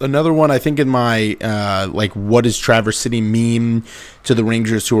Gettinger, another one I think in my what is Traverse City meme to the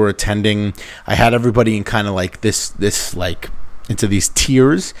Rangers who are attending. I had everybody in kind of like this into these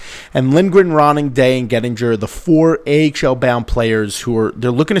tiers, and Lindgren, Ronning, Day, and Gettinger, the 4 AHL-bound players who they're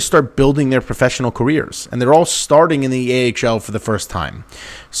looking to start building their professional careers, and they're all starting in the AHL for the first time.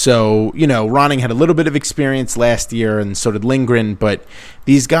 So, you know, Ronning had a little bit of experience last year, and so did Lindgren, but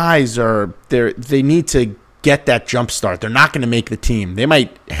these guys they need to get that jump start. They're not going to make the team. They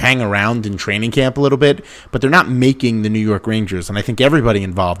might hang around in training camp a little bit, but they're not making the New York Rangers, and I think everybody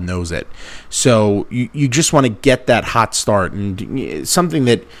involved knows it. So you just want to get that hot start, and something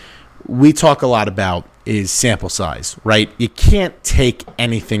that we talk a lot about is sample size, right? You can't take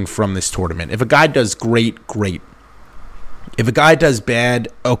anything from this tournament. If a guy does great, great. If a guy does bad,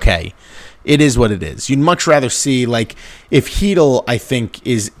 okay. It is what it is. You'd much rather see, like, if Hedl, I think,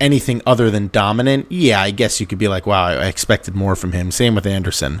 is anything other than dominant, yeah, I guess you could be like, wow, I expected more from him. Same with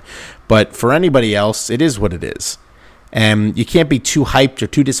Anderson. But for anybody else, it is what it is. And you can't be too hyped or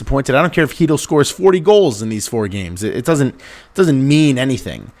too disappointed. I don't care if Hedl scores 40 goals in these 4 games. It doesn't mean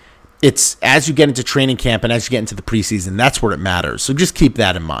anything. It's as you get into training camp and as you get into the preseason, that's where it matters. So just keep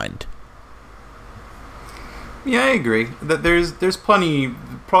that in mind. Yeah, I agree. That there's plenty.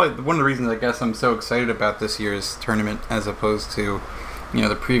 Probably one of the reasons I guess I'm so excited about this year's tournament as opposed to,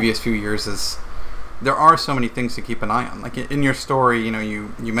 the previous few years is there are so many things to keep an eye on. Like in your story,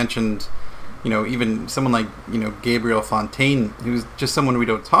 you mentioned, even someone like Gabriel Fontaine, who's just someone we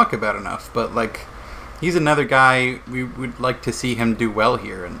don't talk about enough, but like he's another guy we would like to see him do well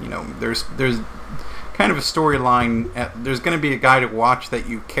here. And there's kind of a storyline. There's going to be a guy to watch that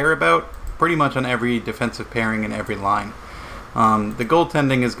you care about pretty much on every defensive pairing and every line. The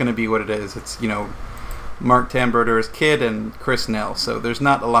goaltending is going to be what it is. It's, Mark Tambroder's kid and Chris Nell. So there's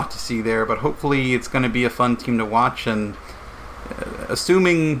not a lot to see there, but hopefully it's going to be a fun team to watch. And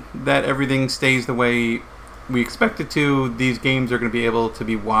assuming that everything stays the way we expect it to, these games are going to be able to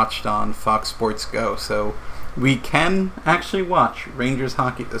be watched on Fox Sports Go. So we can actually watch Rangers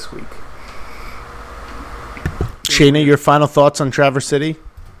hockey this week. Shayna, your final thoughts on Traverse City?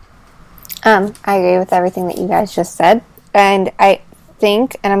 I agree with everything that you guys just said. And I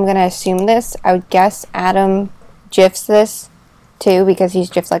think, and I'm going to assume this, I would guess Adam GIFs this too, because he's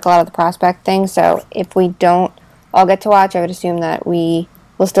GIFs like a lot of the prospect things. So if we don't all get to watch, I would assume that we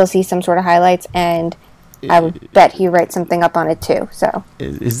will still see some sort of highlights, and I would bet he writes something up on it too. So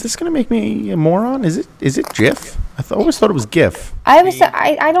is this going to make me a moron? Is it GIF? I always thought it was GIF. I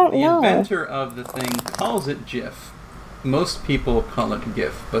don't know. The inventor of the thing calls it GIF. Most people call it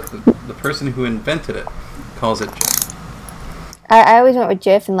GIF, but the person who invented it calls it GIF. I always went with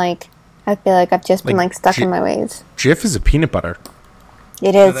Jif, and I feel like I've just been stuck in my ways. Jif is a peanut butter.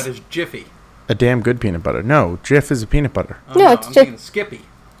 It No, is. that is Jiffy. A damn good peanut butter. No, Jif is a peanut butter. Oh, No, it's I'm Jif. thinking Skippy.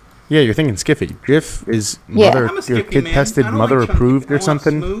 Yeah, you're thinking Skippy. Jif is Yeah. mother, I'm a your Skippy kid man. tested, I don't mother like chunky. approved I or want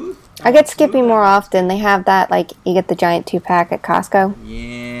something. Smooth. I get Skippy more often. They have that, you get the giant 2-pack at Costco.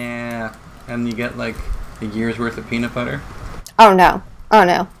 Yeah, and you get a year's worth of peanut butter. Oh, no.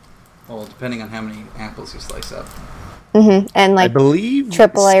 Well, depending on how many apples you slice up. Mm-hmm. And, I believe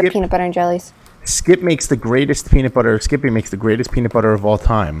triple layer Skip, peanut butter and jellies. Skippy makes the greatest peanut butter of all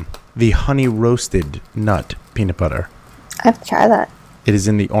time. The honey roasted nut peanut butter. I have to try that. It is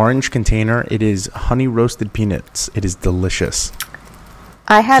in the orange container. It is honey roasted peanuts. It is delicious.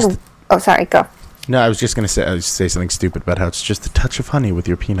 I had... Oh, sorry, go. No, I was just going to say something stupid about how it's just a touch of honey with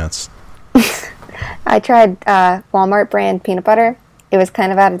your peanuts. I tried Walmart brand peanut butter. It was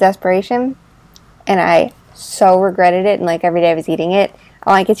kind of out of desperation, and I so regretted it, and every day I was eating it.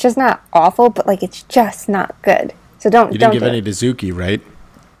 It's just not awful, but it's just not good. So don't You didn't give do any it. to Zuki, right?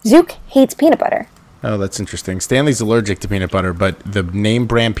 Zook hates peanut butter. Oh, that's interesting. Stanley's allergic to peanut butter, but the name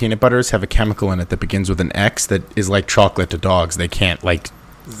brand peanut butters have a chemical in it that begins with an X that is like chocolate to dogs. They can't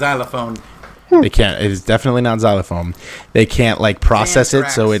Xylophone. They can't. It is definitely not xylophone. They can't process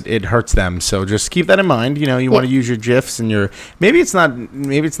it, so it hurts them. So just keep that in mind. You want to use your Jifs and your maybe it's not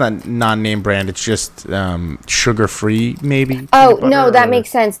non-name brand. It's just sugar free maybe. Oh no, that makes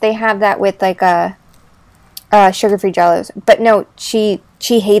sense. They have that with sugar-free Jellos, but no, she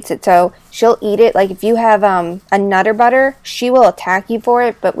hates it, so she'll eat it. Like if you have a Nutter Butter, she will attack you for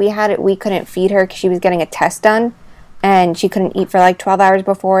it. But we couldn't feed her because she was getting a test done, and she couldn't eat for 12 hours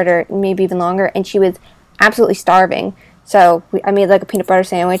before it, or maybe even longer, and she was absolutely starving. So I made a peanut butter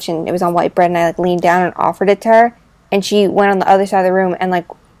sandwich, and it was on white bread, and I leaned down and offered it to her, and she went on the other side of the room and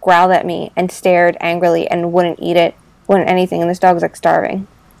growled at me and stared angrily and wouldn't eat it, wouldn't anything, and this dog was starving.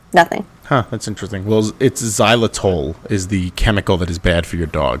 Nothing. Huh, that's interesting. Well, it's xylitol is the chemical that is bad for your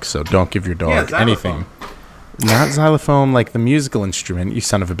dog, so don't give your dog anything. Not xylophone like the musical instrument, you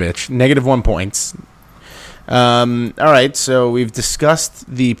son of a bitch. -1 points. All right, so we've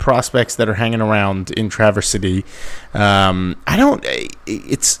discussed the prospects that are hanging around in Traverse City.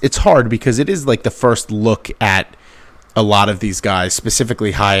 It's hard because it is the first look at a lot of these guys,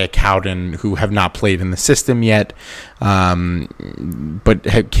 specifically Hayek, Howden, who have not played in the system yet,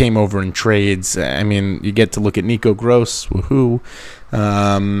 but came over in trades. I mean, you get to look at Nico Gross, woohoo.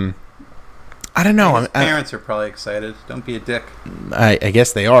 I don't know. His parents are probably excited. Don't be a dick. I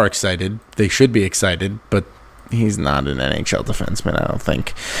guess they are excited. They should be excited, but he's not an NHL defenseman, I don't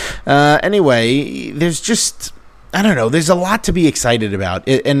think. Anyway, there's just, I don't know, there's a lot to be excited about.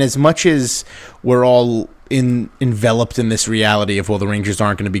 And as much as we're all enveloped in this reality of, well, the Rangers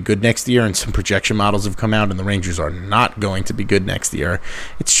aren't going to be good next year, and some projection models have come out, and the Rangers are not going to be good next year,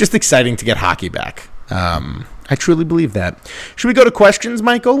 it's just exciting to get hockey back. I truly believe that. Should we go to questions,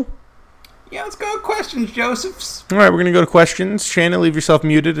 Michael? Yeah, let's go to questions, Josephs. All right, we're going to go to questions. Shannon, leave yourself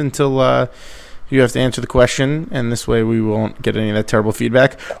muted until you have to answer the question, and this way we won't get any of that terrible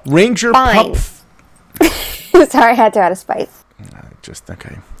feedback. Ranger Fine. Pup. Sorry, I had to out of spite.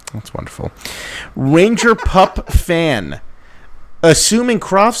 Okay. That's wonderful. Ranger Pup fan. Assuming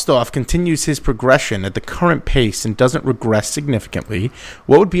Kravtsov continues his progression at the current pace and doesn't regress significantly,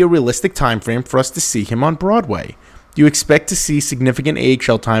 what would be a realistic time frame for us to see him on Broadway? Do you expect to see significant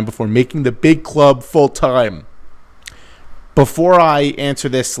AHL time before making the big club full-time? Before I answer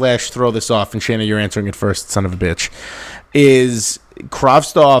this / throw this off, and Shanna, you're answering it first, son of a bitch, is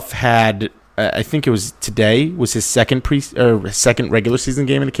Kravtsov had, I think it was today, was his second regular season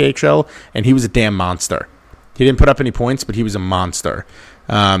game in the KHL, and he was a damn monster. He didn't put up any points, but he was a monster.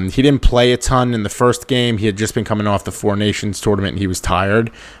 He didn't play a ton in the first game. He had just been coming off the Four Nations tournament, and he was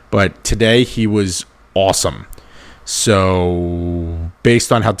tired. But today, he was awesome. So,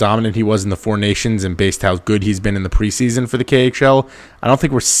 based on how dominant he was in the Four Nations and based how good he's been in the preseason for the KHL, I don't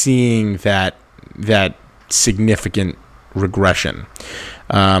think we're seeing that significant regression.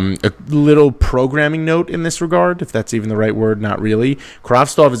 A little programming note in this regard, if that's even the right word, not really.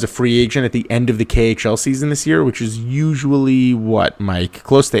 Kravtsov is a free agent at the end of the KHL season this year, which is usually, what, Mike?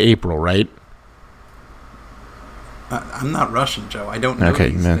 Close to April, right? I'm not Russian, Joe. I don't know.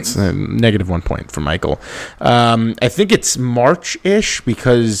 Okay, that's -1 point for Michael. I think it's March-ish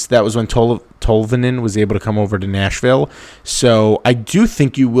because that was when Tolvanen was able to come over to Nashville. So I do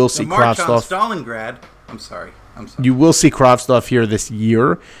think you will see Kravtsov. March on Stalingrad. I'm sorry. You will see Kravtsov here this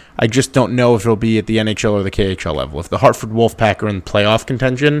year. I just don't know if it'll be at the NHL or the KHL level. If the Hartford Wolfpack are in playoff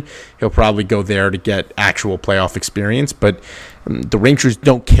contention, he'll probably go there to get actual playoff experience. But the Rangers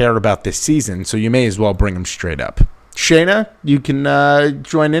don't care about this season, so you may as well bring him straight up. Shayna, you can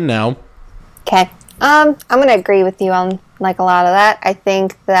join in now. Okay. I'm going to agree with you on a lot of that. I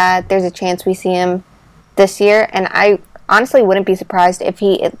think that there's a chance we see him this year, and I honestly wouldn't be surprised if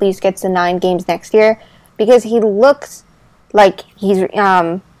he at least gets to 9 games next year, because he looks like he's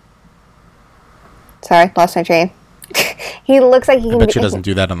sorry, lost my train. He looks like he can. I bet she doesn't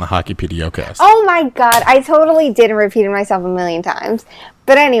do that on the Hockey PDO-cast. Oh my god, I totally did and repeated myself a million times.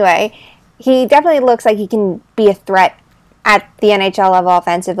 But anyway, he definitely looks like he can be a threat at the NHL level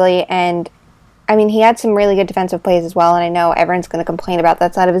offensively, and I mean, he had some really good defensive plays as well, and I know everyone's going to complain about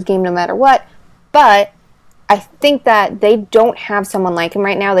that side of his game no matter what, but I think that they don't have someone like him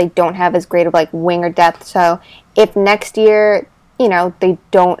right now. They don't have as great of winger depth, so if next year, they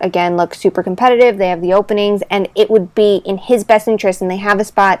don't again look super competitive, they have the openings, and it would be in his best interest, and they have a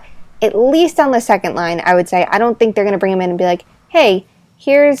spot at least on the second line, I would say. I don't think they're going to bring him in and be like, hey,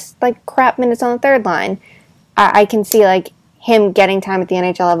 here's crap minutes on the third line. I can see him getting time at the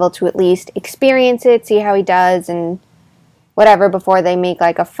NHL level to at least experience it, see how he does, and whatever before they make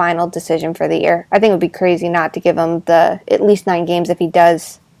like a final decision for the year. I think it would be crazy not to give him the at least 9 games if he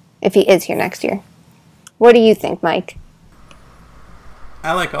is here next year. What do you think, Mike?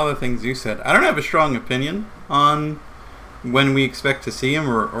 I like all the things you said. I don't have a strong opinion on when we expect to see him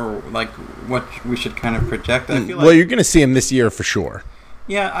or like what we should kind of project. I feel like, well, you're going to see him this year for sure.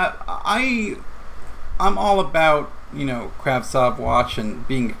 Yeah, I'm all about, Kravtsov watch and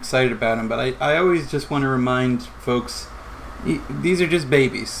being excited about him, but I always just want to remind folks, these are just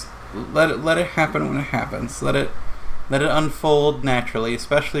babies. Let it happen when it happens. Let it unfold naturally,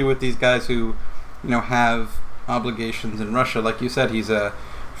 especially with these guys who, have obligations in Russia. Like you said, he's a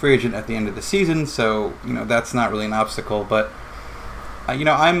free agent at the end of the season, so that's not really an obstacle. But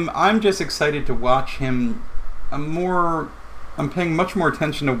I'm just excited to watch him. I'm paying much more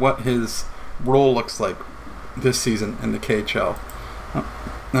attention to what his role looks like this season in the KHL,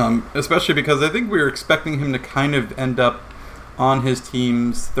 especially because I think we were expecting him to kind of end up on his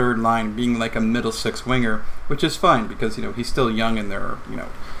team's third line, being like a middle six winger, which is fine because he's still young and there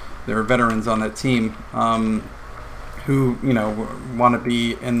are veterans on that team who want to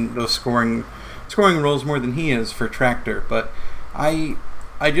be in those scoring roles more than he is for Tractor. But I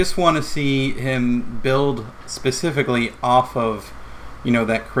just want to see him build specifically off of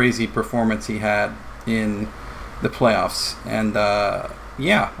that crazy performance he had in the playoffs, and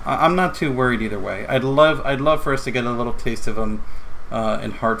I'm not too worried either way. I'd love for us to get a little taste of him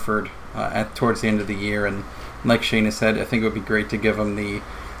in Hartford towards the end of the year, and like Shayna said, I think it would be great to give him the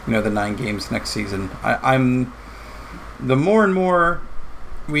 9 games next season. I'm the more and more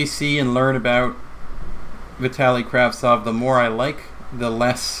we see and learn about Vitaly Kravtsov, the more I like, the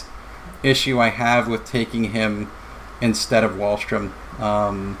less issue I have with taking him instead of Wahlstrom.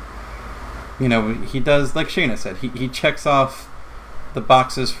 He does, like Shayna said, he checks off the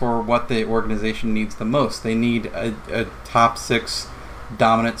boxes for what the organization needs the most. They need a top 6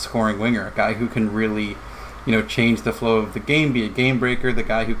 dominant scoring winger, a guy who can really, change the flow of the game, be a game breaker, the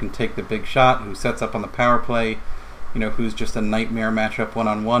guy who can take the big shot, who sets up on the power play, who's just a nightmare matchup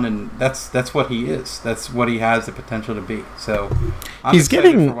one-on-one, and that's what he is. That's what he has the potential to be. So I'm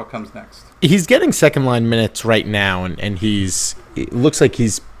excited for what comes next. He's getting second-line minutes right now, and it looks like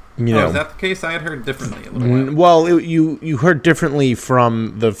he's, is that the case? I had heard differently a little while. Well, you heard differently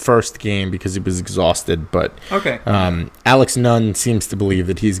from the first game because he was exhausted, but okay. Alex Nunn seems to believe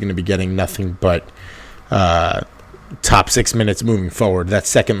that he's going to be getting nothing but top 6 minutes moving forward, that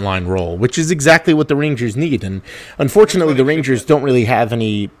second line role, which is exactly what the Rangers need. And unfortunately, the Rangers don't really have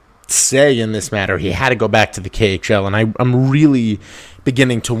any say in this matter. He had to go back to the KHL, and I'm really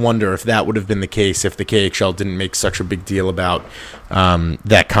beginning to wonder if that would have been the case if the KHL didn't make such a big deal about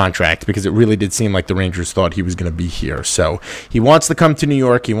that contract, because it really did seem like the Rangers thought he was going to be here. So he wants to come to New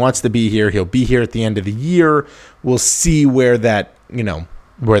York. He wants to be here. He'll be here at the end of the year. We'll see where that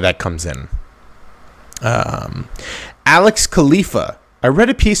comes in. Alex Khalifa. I read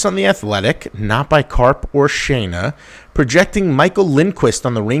a piece on The Athletic, not by Carp or Shayna, projecting Michael Lindquist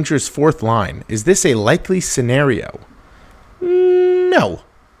on the Rangers' fourth line. Is this a likely scenario? No,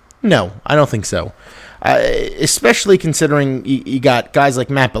 I don't think so. Especially considering you got guys like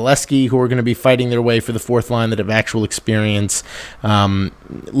Matt Bolesky who are going to be fighting their way for the fourth line that have actual experience.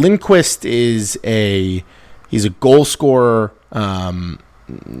 Lindquist he's a goal scorer.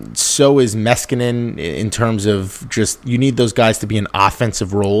 So is Meskinen in terms of just you need those guys to be in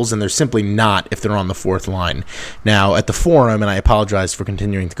offensive roles, and they're simply not if they're on the fourth line. Now, at the forum, and I apologize for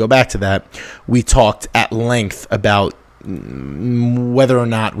continuing to go back to that, we talked at length about whether or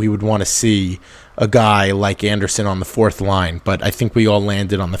not we would want to see a guy like Anderson on the fourth line, but I think we all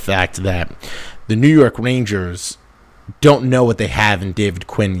landed on the fact that the New York Rangers don't know what they have in David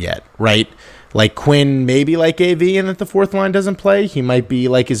Quinn yet, right? Like Quinn, maybe like AV, and that the fourth line doesn't play. He might be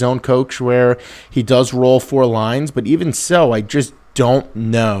like his own coach where he does roll 4 lines. But even so, I just don't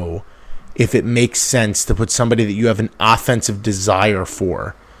know if it makes sense to put somebody that you have an offensive desire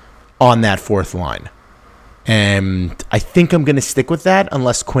for on that fourth line. And I think I'm going to stick with that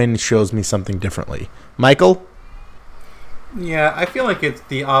unless Quinn shows me something differently. Michael? Yeah, I feel like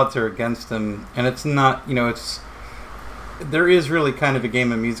the odds are against him. And it's not, there is really kind of a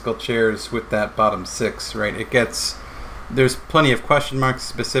game of musical chairs with that bottom 6, right? There's plenty of question marks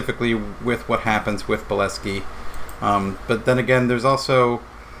specifically with what happens with Bolesky. But then again, there's also,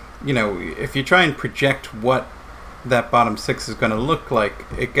 if you try and project what that bottom 6 is going to look like,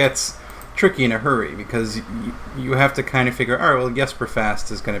 it gets tricky in a hurry because you have to kind of figure, all right, well, Jesper Fast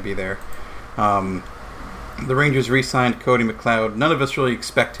is going to be there. The Rangers re-signed Cody McLeod. None of us really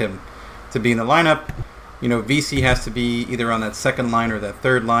expect him to be in the lineup. VC has to be either on that second line or that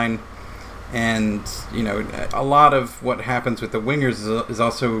third line. And, a lot of what happens with the wingers is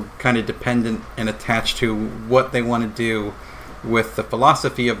also kind of dependent and attached to what they want to do with the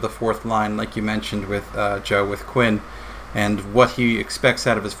philosophy of the fourth line, like you mentioned with Joe, with Quinn, and what he expects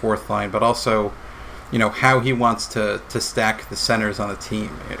out of his fourth line, but also, how he wants to stack the centers on the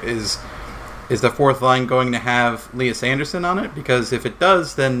team. Is the fourth line going to have Lias Andersson on it? Because if it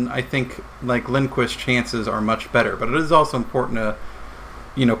does, then I think, like, Lindqvist's chances are much better. But it is also important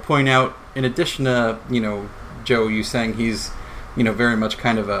to, point out, in addition to, Joe, you saying he's, very much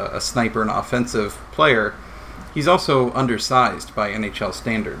kind of a sniper and offensive player, he's also undersized by NHL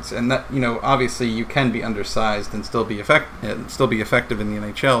standards. And that, obviously you can be undersized and still be effective in the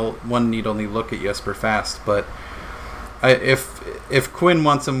NHL. One need only look at Jesper Fast. But if Quinn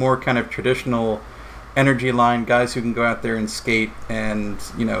wants a more kind of traditional energy line, guys who can go out there and skate and,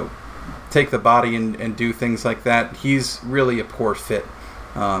 take the body and do things like that, he's really a poor fit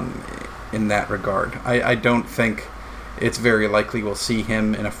in that regard. I don't think it's very likely we'll see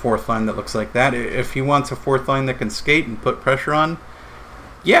him in a fourth line that looks like that. If he wants a fourth line that can skate and put pressure on,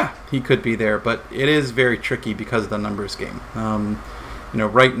 yeah, he could be there, but it is very tricky because of the numbers game.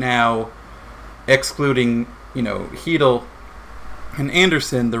 Right now, excluding, Hedel and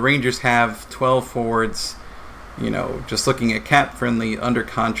Anderson, the Rangers have 12 forwards, just looking at cap-friendly under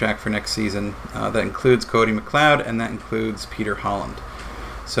contract for next season. That includes Cody McLeod, and that includes Peter Holland.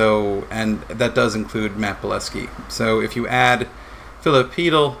 So, and that does include Matt Bolesky. So if you add Philip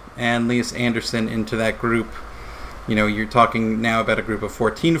Hedel and Lias Andersson into that group, you're talking now about a group of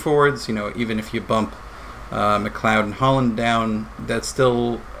 14 forwards. Even if you bump McLeod and Holland down, that's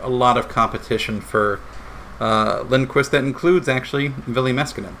still a lot of competition for Lindqvist. That includes, actually, Ville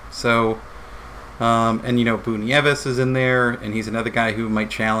Meskinen. So, and Boo Nieves is in there, and he's another guy who might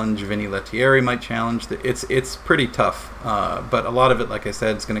challenge. Vinny Lettieri might challenge. It's pretty tough, but a lot of it, like I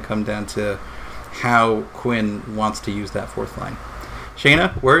said, is going to come down to how Quinn wants to use that fourth line.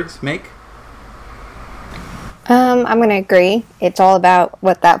 Shayna, words, make? I'm going to agree. It's all about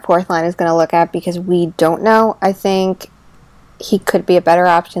what that fourth line is going to look at because we don't know. I think he could be a better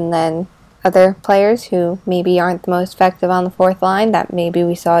option than other players who maybe aren't the most effective on the fourth line that maybe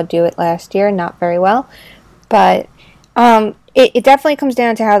we saw do it last year, not very well. But it definitely comes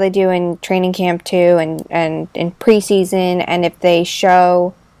down to how they do in training camp too and in preseason, and if they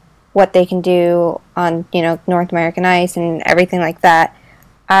show what they can do on North American ice and everything like that.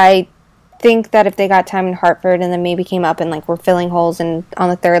 I think that if they got time in Hartford and then maybe came up and were filling holes on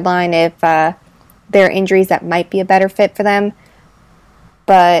the third line, if there are injuries, that might be a better fit for them.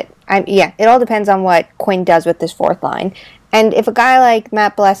 But it all depends on what Quinn does with this fourth line. And if a guy like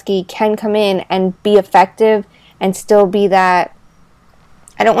Matt Bolesky can come in and be effective and still be that,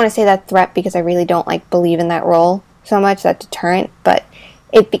 I don't want to say that threat because I really don't believe in that role so much, that deterrent, but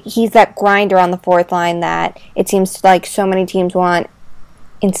he's that grinder on the fourth line that it seems like so many teams want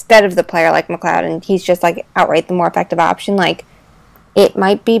instead of the player like McLeod, and he's just outright the more effective option. It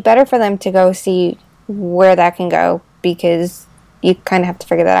might be better for them to go see where that can go because you kind of have to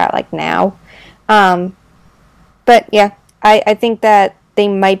figure that out now. But yeah, I think that they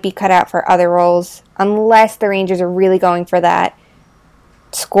might be cut out for other roles unless the Rangers are really going for that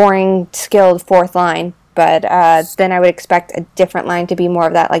scoring skilled fourth line. But then I would expect a different line to be more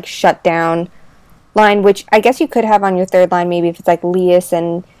of that shutdown line, which I guess you could have on your third line maybe if it's Lias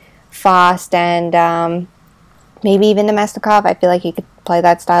and Fost and maybe even Nemestikov. I feel like he could play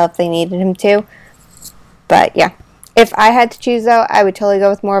that style if they needed him to. But yeah. If I had to choose, though, I would totally go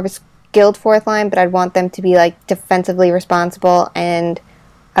with more of a skilled fourth line, but I'd want them to be, defensively responsible, and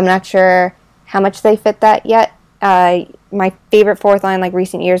I'm not sure how much they fit that yet. My favorite fourth line,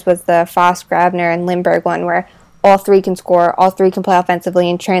 recent years, was the Foss, Grabner, and Lindbergh one, where all three can score, all three can play offensively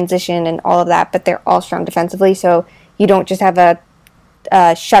and transition and all of that, but they're all strong defensively, so you don't just have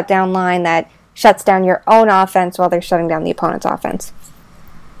a shutdown line that shuts down your own offense while they're shutting down the opponent's offense.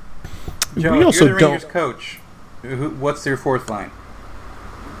 Joe, we also you're the Rangers coach. What's your fourth line?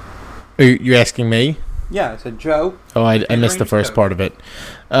 Are you asking me? Yeah, I said Joe. Oh, I missed the first part of it.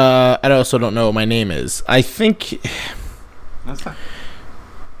 I also don't know what my name is. I think That's fine.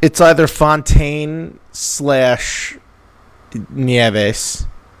 It's either Fontaine / Nieves.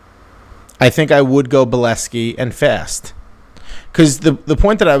 I think I would go Bolesky and Fast. Because the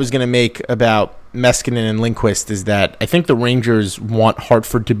point that I was going to make about Meskinen and Lindquist is that I think the Rangers want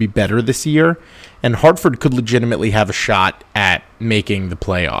Hartford to be better this year, and Hartford could legitimately have a shot at making the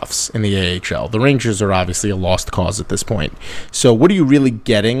playoffs in the AHL. The Rangers are obviously a lost cause at this point. So what are you really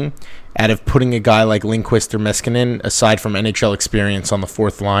getting out of putting a guy like Lindquist or Meskinen, aside from NHL experience, on the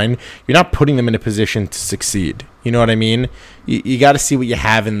fourth line? You're not putting them in a position to succeed. You know what I mean? You got to see what you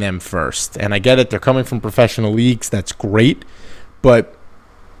have in them first. And I get it. They're coming from professional leagues. That's great. But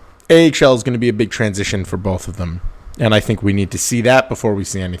AHL is going to be a big transition for both of them. And I think we need to see that before we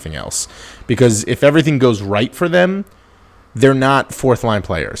see anything else. Because if everything goes right for them, they're not fourth-line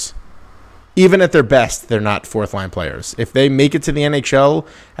players. Even at their best, they're not fourth-line players. If they make it to the NHL,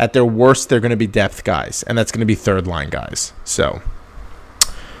 at their worst, they're going to be depth guys. And that's going to be third-line guys. So,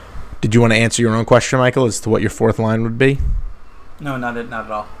 did you want to answer your own question, Michael, as to what your fourth line would be? No, not at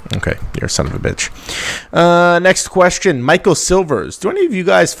all. Okay, you're a son of a bitch. Next question, Michael Silvers. Do any of you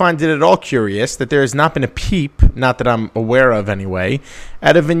guys find it at all curious that there has not been a peep, not that I'm aware of anyway,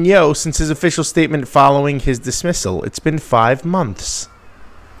 out of Vigneault since his official statement following his dismissal? It's been 5 months.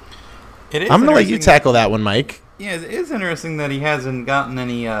 It is. I'm going to let you tackle that one, Mike. Yeah, it is interesting that he hasn't gotten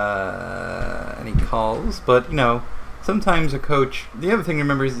any calls, but, sometimes a coach... The other thing to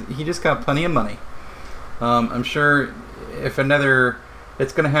remember is he just got plenty of money. I'm sure... It's going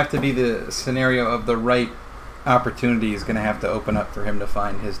to have to be the scenario of the right opportunity is going to have to open up for him to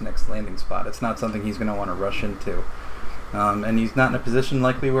find his next landing spot. It's not something he's going to want to rush into. And he's not in a position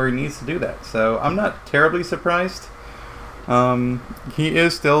likely where he needs to do that. So I'm not terribly surprised.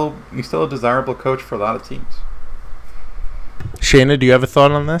 He's still a desirable coach for a lot of teams. Shayna, do you have a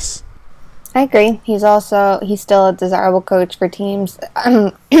thought on this? I agree. He's still a desirable coach for teams,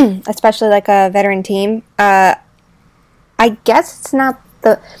 especially like a veteran team. I guess it's not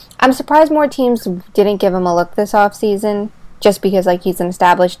I'm surprised more teams didn't give him a look this offseason, just because he's an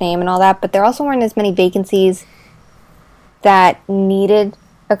established name and all that, but there also weren't as many vacancies that needed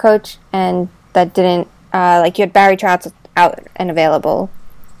a coach and that didn't, you had Barry Trotz out and available.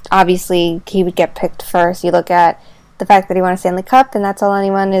 Obviously, he would get picked first. You look at the fact that he won a Stanley Cup, and that's all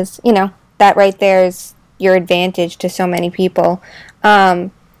anyone is, that right there is your advantage to so many people.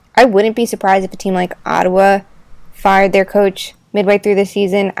 I wouldn't be surprised if a team like Ottawa fired their coach midway through the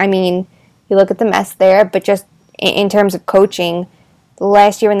season. I mean, you look at the mess there, but just in terms of coaching,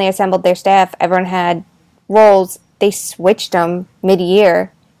 last year when they assembled their staff, everyone had roles. They switched them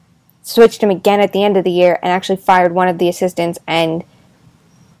mid-year, switched them again at the end of the year, and actually fired one of the assistants, and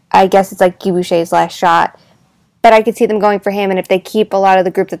I guess it's like Guy Boucher's last shot. But I could see them going for him, and if they keep a lot of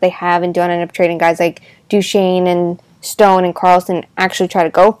the group that they have and don't end up trading guys like Duchesne and Stone and Carlson, actually try to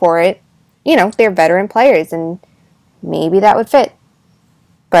go for it, they're veteran players, and maybe that would fit.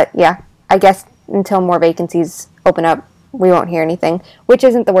 But yeah, I guess until more vacancies open up, we won't hear anything, which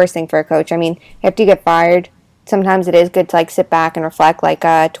isn't the worst thing for a coach. I mean, after you get fired, sometimes it is good to sit back and reflect like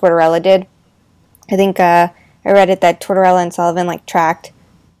Tortorella did. I think I read it that Tortorella and Sullivan tracked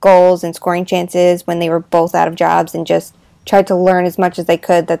goals and scoring chances when they were both out of jobs and just tried to learn as much as they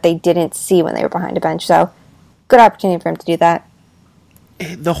could that they didn't see when they were behind a bench. So good opportunity for him to do that.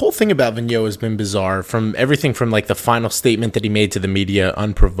 The whole thing about Vigneault has been bizarre, from everything from the final statement that he made to the media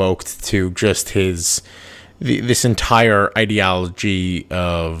unprovoked to just this entire ideology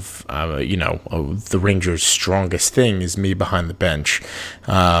of, the Rangers' strongest thing is me behind the bench.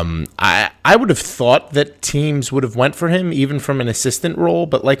 I would have thought that teams would have went for him, even from an assistant role.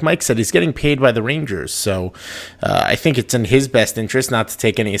 But like Mike said, he's getting paid by the Rangers. So I think it's in his best interest not to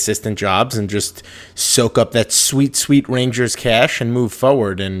take any assistant jobs and just soak up that sweet, sweet Rangers cash and move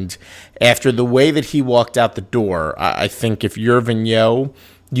forward. And after the way that he walked out the door, I think if you're Vigneault,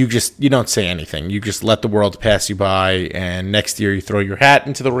 you don't say anything. You just let the world pass you by, and next year you throw your hat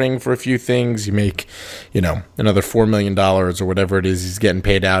into the ring for a few things. You make, another $4 million or whatever it is he's getting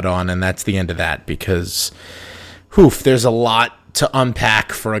paid out on, and that's the end of that, because, there's a lot to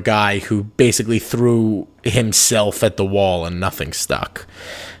unpack for a guy who basically threw himself at the wall and nothing stuck.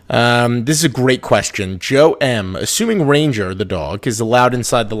 This is a great question. Joe M. Assuming Ranger, the dog, is allowed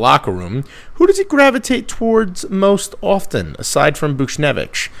inside the locker room, who does he gravitate towards most often, aside from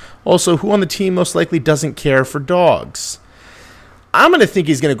Buchnevich? Also, who on the team most likely doesn't care for dogs? I'm going to think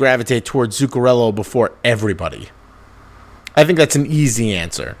he's going to gravitate towards Zuccarello before everybody. I think that's an easy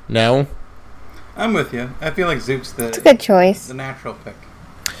answer. No? I'm with you. I feel like Zook's It's a good choice. The natural pick.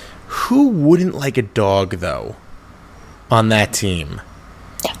 Who wouldn't like a dog, though, on that team?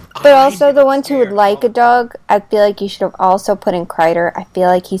 But also, the ones who would like a dog, I feel like you should have also put in Kreider. I feel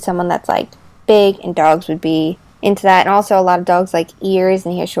like he's someone that's big, and dogs would be into that. And also, a lot of dogs like ears,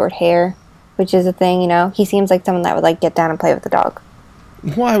 and he has short hair. which is a thing, he seems like someone that would like get down and play with the dog.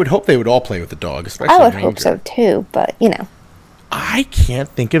 Well, I would hope they would all play with the dog, especially I would Ranger. hope so too, but I can't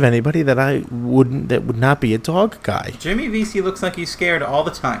think of anybody that would not be a dog guy. Jimmy VC looks like he's scared all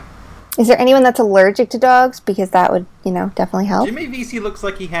the time. Is there anyone that's allergic to dogs? Because that would, definitely help. Jimmy VC looks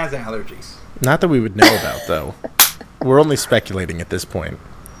like he has allergies. Not that we would know about, though. We're only speculating at this point.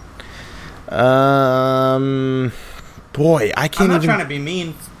 Boy, I can't even... I'm not trying to be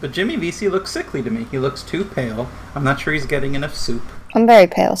mean, but Jimmy VC looks sickly to me. He looks too pale. I'm not sure he's getting enough soup. I'm very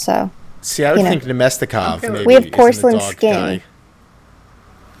pale, so... See, I would think Nemestikov maybe we have isn't a porcelain dog skin. guy.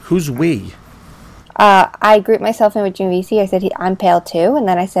 Who's we? I grouped myself in with Jimmy VC. I said I'm pale too, and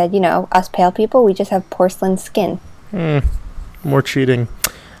then I said, us pale people, we just have porcelain skin. More cheating.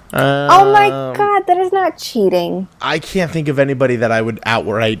 Oh my god, that is not cheating. I can't think of anybody that I would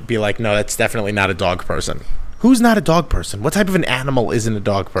outright be like, no, that's definitely not a dog person. Who's not a dog person? What type of an animal isn't a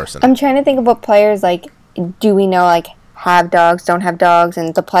dog person? I'm trying to think of what players, do we know, have dogs, don't have dogs,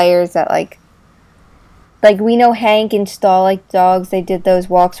 and the players that, we know Hank install, dogs. They did those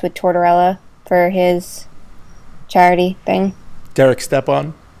walks with Tortorella for his charity thing. Derek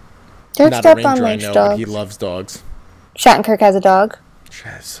Stepan? Derek Not a Stepan ranger, I likes know, dogs. but he loves dogs. Shattenkirk has a dog.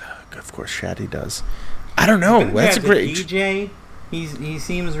 Of course, Shaddy does. I don't know. That's a great... DJ, he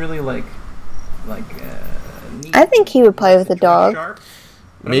seems really neat. I think he would play with a dog. Sharp,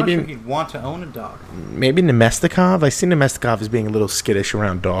 but Maybe I'm not sure he'd want to own a dog. Maybe Nemestikov? I see Nemestikov as being a little skittish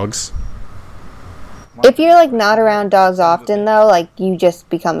around dogs. If you're not around dogs often though, you just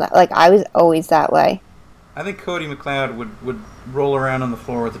become that. I was always that way. I think Cody McLeod would roll around on the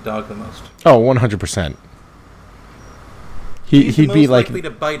floor with the dog the most. Oh, 100%. He's He'd the be most likely to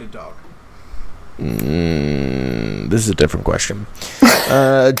bite a dog. This is a different question.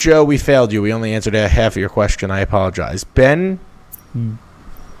 Joe, we failed you. We only answered half of your question. I apologize. Ben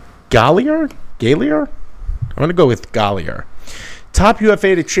Gallier? I'm going to go with Gallier. Top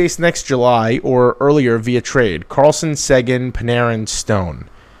UFA to chase next July or earlier via trade. Carlson, Seguin, Panarin, Stone.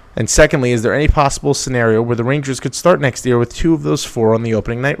 And secondly, is there any possible scenario where the Rangers could start next year with 2 of those 4 on the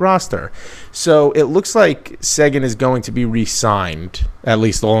opening night roster? So it looks like Seguin is going to be re-signed. At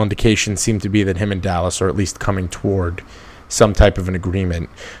least all indications seem to be that him and Dallas are at least coming toward some type of an agreement.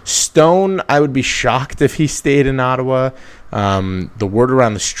 Stone, I would be shocked if he stayed in Ottawa. The word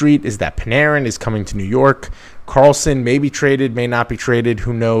around the street is that Panarin is coming to New York. Carlson may be traded, may not be traded.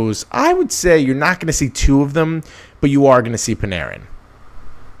 Who knows? I would say you're not going to see 2 of them, but you are going to see Panarin.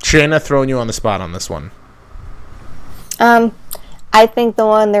 Shayna, throwing you on the spot on this one. I think the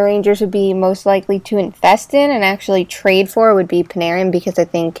one the Rangers would be most likely to invest in and actually trade for would be Panarin because I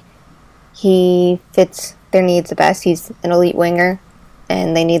think he fits their needs the best. He's an elite winger,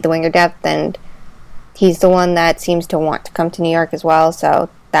 and they need the winger depth, and he's the one that seems to want to come to New York as well, so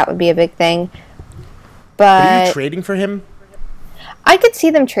that would be a big thing. But are you trading for him? I could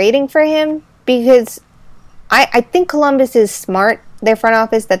see them trading for him because I think Columbus is smart, their front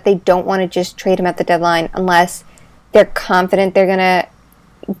office, that they don't want to just trade him at the deadline unless they're confident they're going to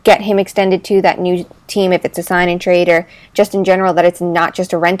get him extended to that new team if it's a sign and trade, or just in general that it's not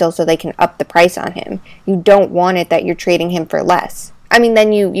just a rental so they can up the price on him. You don't want it that you're trading him for less. I mean,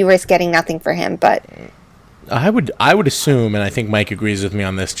 then you risk getting nothing for him, but... I would assume, and I think Mike agrees with me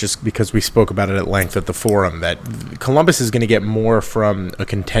on this just because we spoke about it at length at the forum, that Columbus is going to get more from a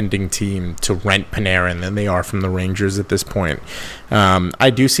contending team to rent Panarin than they are from the Rangers at this point.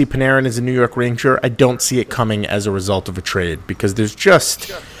 I do see Panarin as a New York Ranger. I don't see it coming as a result of a trade because there's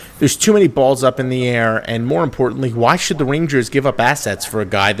too many balls up in the air, and more importantly, why should the Rangers give up assets for a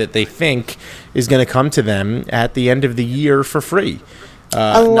guy that they think is going to come to them at the end of the year for free?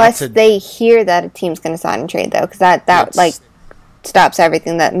 Unless they hear that a team's going to sign and trade, though, because that stops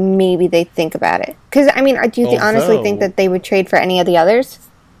everything. That maybe they think about it. Because I mean, do you honestly think that they would trade for any of the others?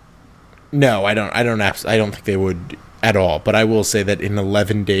 No, I don't. I don't think they would at all. But I will say that in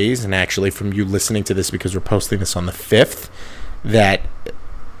 11 days, and actually from you listening to this because we're posting this on the 5th, that.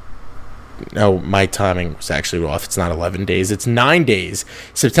 No, my timing was actually off. It's not 11 days. It's 9 days.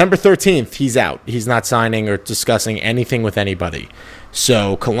 September 13th, he's out. He's not signing or discussing anything with anybody.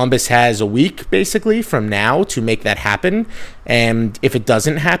 So Columbus has a week, basically, from now to make that happen. And if it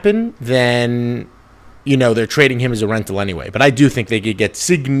doesn't happen, then, they're trading him as a rental anyway. But I do think they could get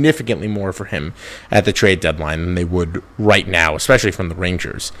significantly more for him at the trade deadline than they would right now, especially from the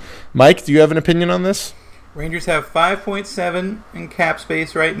Rangers. Mike, do you have an opinion on this? Rangers have 5.7 in cap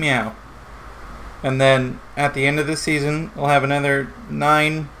space right meow. And then at the end of the season, we'll have another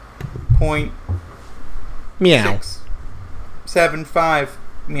 9.675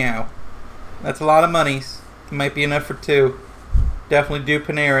 meow. That's a lot of monies. Might be enough for 2. Definitely do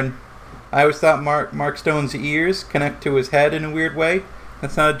Panarin. I always thought Mark Stone's ears connect to his head in a weird way.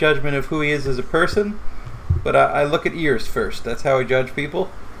 That's not a judgment of who he is as a person, but I look at ears first. That's how I judge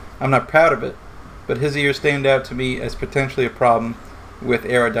people. I'm not proud of it, but his ears stand out to me as potentially a problem with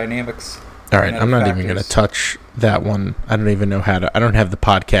aerodynamics. All right, I'm not even going to touch that one. I don't even know how to. I don't have the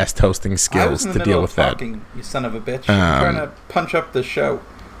podcast hosting skills to deal with that. You son of a bitch! I'm trying to punch up the show.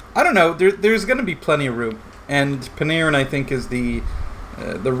 I don't know. There's going to be plenty of room, and Panarin, I think, is the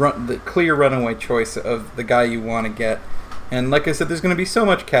clear runaway choice of the guy you want to get. And like I said, there's going to be so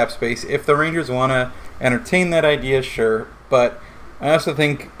much cap space. If the Rangers want to entertain that idea, sure. But I also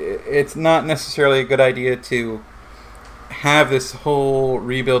think it's not necessarily a good idea to have this whole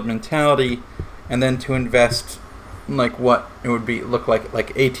rebuild mentality and then to invest like what it would look like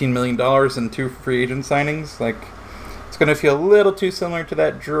 $18 million in 2 free agent signings. Like, it's going to feel a little too similar to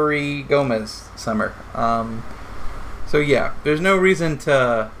that Drury Gomez summer. So yeah, there's no reason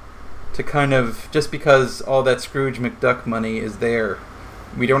to kind of, just because all that Scrooge McDuck money is there,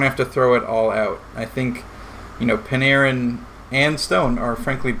 we don't have to throw it all out. I think, Panarin and Stone are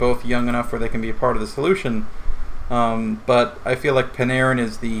frankly both young enough where they can be a part of the solution. But I feel like Panarin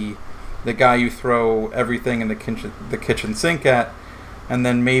is the guy you throw everything in the kitchen sink at, and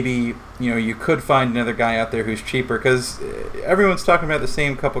then maybe you could find another guy out there who's cheaper, because everyone's talking about the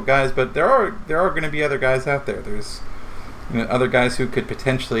same couple guys, but there are going to be other guys out there. There's other guys who could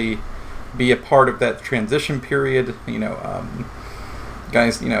potentially be a part of that transition period.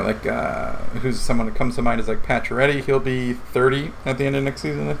 Guys, who's someone that comes to mind is like Pacioretty. He'll be 30 at the end of next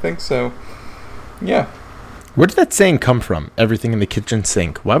season, I think. So, yeah. Where did that saying come from? Everything in the kitchen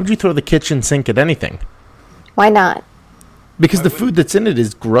sink. Why would you throw the kitchen sink at anything? Why not? Because the food that's in it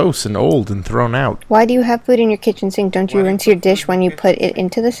is gross and old and thrown out. Why do you have food in your kitchen sink? Don't you rinse your dish when you put it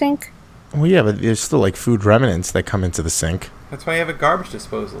into the sink? Well, yeah, but there's still food remnants that come into the sink. That's why you have a garbage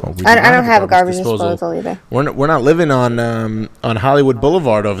disposal. Well, I don't have a garbage disposal either. We're not living on Hollywood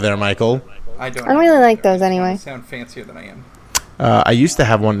Boulevard over there, Michael. I don't really like those anyway. I sound fancier than I am. I used to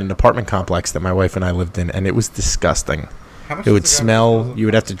have one in an apartment complex that my wife and I lived in, and it was disgusting. How much it would smell. You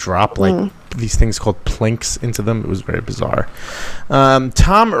would have to drop these things called plinks into them. It was very bizarre. Tom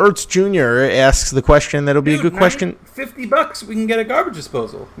Ertz Jr. asks the question that'll be a good question. $50, we can get a garbage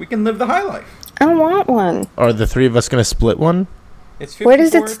disposal. We can live the high life. I don't want one. Are the three of us going to split one? It's Where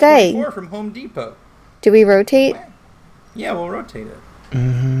does it stay? From Home Depot. Do we rotate? Yeah, we'll rotate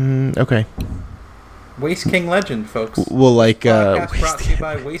it. Okay. Waste King Legend, folks. We'll brought to you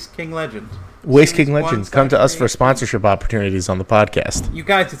by Waste King Legend. Waste King Legends, come to us for sponsorship opportunities on the podcast. You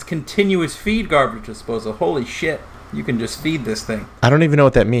guys, it's continuous feed garbage disposal. Holy shit. You can just feed this thing. I don't even know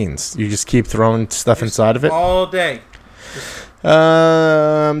what that means. You just keep throwing stuff inside of it? All day.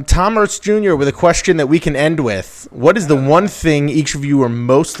 Tom Ertz Jr. with a question that we can end with. What is the one thing each of you are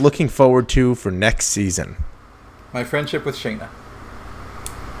most looking forward to for next season? My friendship with Shayna.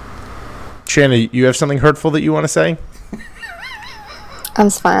 Shayna, you have something hurtful that you want to say? I'm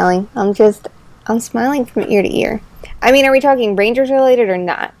smiling. I'm smiling from ear to ear. I mean, are we talking Rangers related or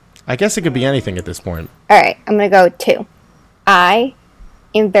not? I guess it could be anything at this point. All right, I'm going to go 2. I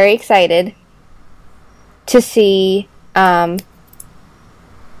am very excited to see... I'm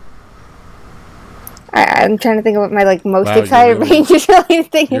trying to think of what my most excited Rangers related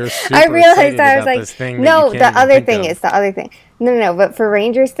thing is. I realized I was like, no, the other thing. No, but for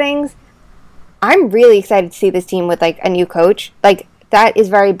Rangers things, I'm really excited to see this team with a new coach. That is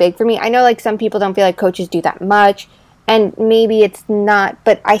very big for me. I know some people don't feel like coaches do that much, and maybe it's not,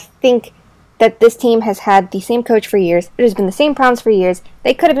 but I think that this team has had the same coach for years. It has been the same problems for years.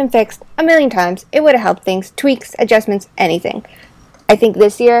 They could have been fixed a million times. It would have helped things, tweaks, adjustments, anything. I think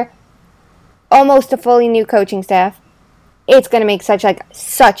this year, almost a fully new coaching staff, it's going to make such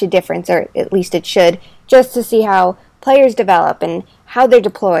a difference, or at least it should, just to see how players develop and how they're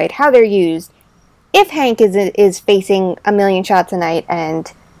deployed, how they're used. If Hank is facing a million shots a night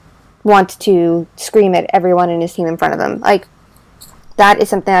and wants to scream at everyone in his team in front of him, that is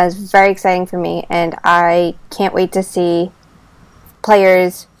something that is very exciting for me, and I can't wait to see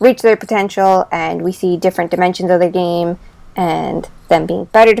players reach their potential, and we see different dimensions of their game, and them being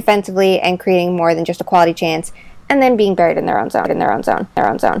better defensively and creating more than just a quality chance, and then being buried in their own zone.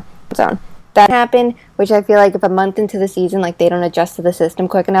 That happened, which I feel like if a month into the season, they don't adjust to the system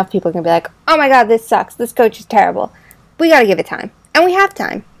quick enough, people are going to be like, oh my god, this sucks, this coach is terrible. We got to give it time. And we have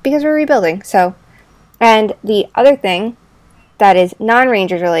time, because we're rebuilding, so. And the other thing that is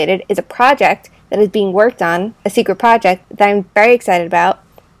non-Rangers related is a project that is being worked on, a secret project that I'm very excited about,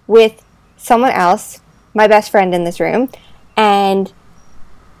 with someone else, my best friend in this room, and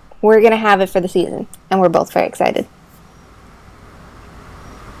we're going to have it for the season, and we're both very excited.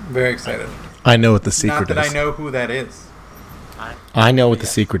 Very excited. I know what the Not secret that is. I know who that is. I know what the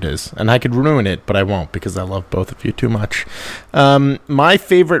secret is, and I could ruin it, but I won't because I love both of you too much. My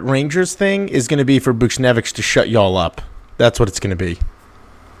favorite Rangers thing is going to be for Buchnevich to shut y'all up. That's what it's going to be.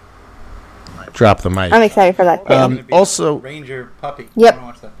 Drop the mic. I'm excited for that too. Gonna be Also- a Ranger puppy. Yep. I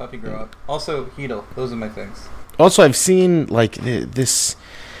want to watch that puppy grow up. Also, Hedel. Those are my things. Also, I've seen like this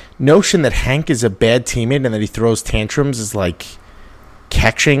notion that Hank is a bad teammate and that he throws tantrums is like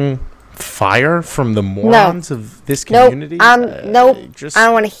catching fire from the morons of this community. Nope. I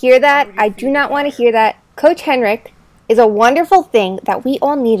don't want to hear that. I do not want to hear that. Coach Henrik is a wonderful thing that we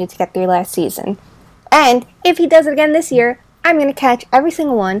all needed to get through last season. And if he does it again this year, I'm going to catch every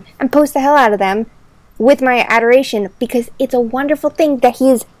single one and post the hell out of them with my adoration because it's a wonderful thing that he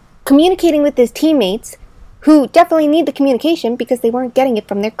is communicating with his teammates who definitely need the communication because they weren't getting it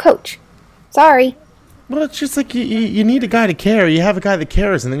from their coach. Sorry. Well, it's just like you need a guy to care. You have a guy that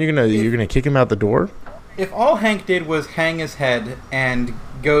cares, and then you're gonna kick him out the door. If all Hank did was hang his head and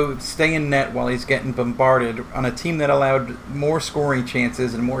go stay in net while he's getting bombarded on a team that allowed more scoring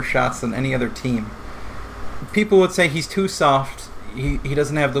chances and more shots than any other team, people would say he's too soft. He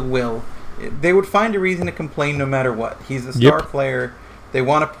doesn't have the will. They would find a reason to complain no matter what. He's a star player. They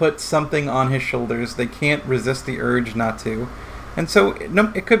want to put something on his shoulders. They can't resist the urge not to. And so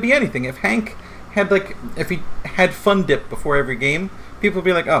it could be anything. If Hank had if he had Fun Dip before every game, people would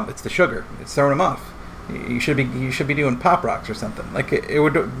be like, "Oh, it's the sugar. It's throwing him off. You should be doing Pop Rocks or something." Like it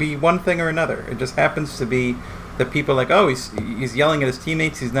would be one thing or another. It just happens to be that people are like, "Oh, he's yelling at his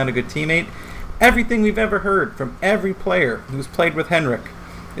teammates. He's not a good teammate." Everything we've ever heard from every player who's played with Henrik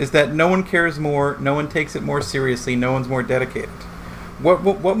is that no one cares more, no one takes it more seriously, no one's more dedicated.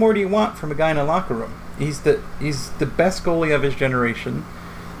 What more do you want from a guy in a locker room? He's the best goalie of his generation.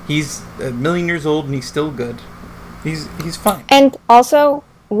 He's a million years old and he's still good. He's fine. And also,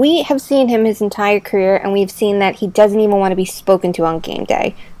 we have seen him his entire career, and we've seen that he doesn't even want to be spoken to on game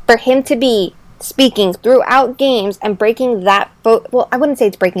day. For him to be speaking throughout games and breaking that well, I wouldn't say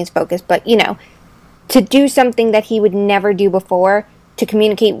it's breaking his focus, but to do something that he would never do before, to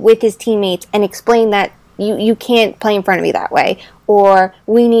communicate with his teammates and explain that you can't play in front of me that way, or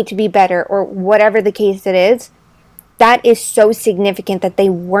we need to be better, or whatever the case it is, that is so significant that they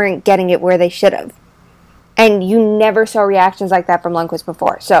weren't getting it where they should have. And you never saw reactions like that from Lundqvist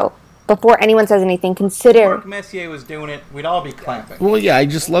before. So before anyone says anything, consider... Mark Messier was doing it, we'd all be clapping. Well, yeah, I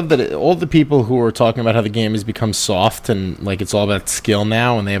just love that all the people who are talking about how the game has become soft and like it's all about skill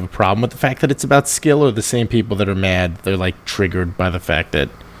now, and they have a problem with the fact that it's about skill, are the same people that are mad. They're like triggered by the fact that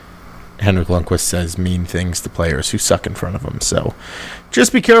Henrik Lundqvist says mean things to players who suck in front of him. So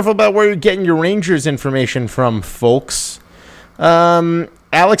just be careful about where you're getting your Rangers information from, folks.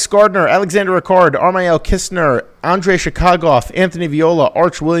 Alex Gardner, Alexander Ricard, Armael Kistner, Andre Shikagoff, Anthony Viola,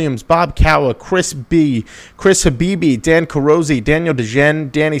 Arch Williams, Bob Cowa, Chris B., Chris Habibi, Dan Carosi, Daniel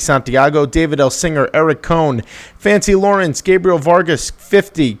DeGen, Danny Santiago, David L. Singer, Eric Cohn, Fancy Lawrence, Gabriel Vargas,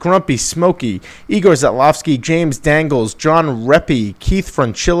 50, Grumpy Smokey, Igor Zatlofsky, James Dangles, John Reppy, Keith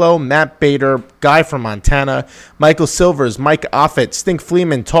Francillo, Matt Bader, Guy from Montana, Michael Silvers, Mike Offit, Stink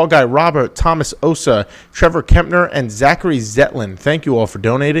Fleeman, Tall Guy Robert, Thomas Osa, Trevor Kempner, and Zachary Zetlin. Thank you all for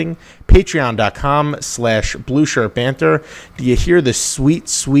donating. Patreon.com/BlueShirtBanter. Do you hear the sweet,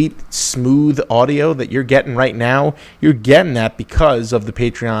 sweet, smooth audio that you're getting right now? You're getting that because of the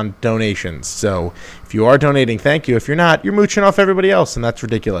Patreon donations. So if you are donating, thank you. If you're not, you're mooching off everybody else, and that's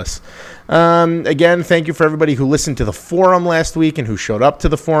ridiculous. Again, thank you for everybody who listened to the forum last week and who showed up to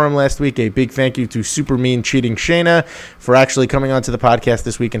the forum last week. A big thank you to Super Mean Cheating Shayna for actually coming onto the podcast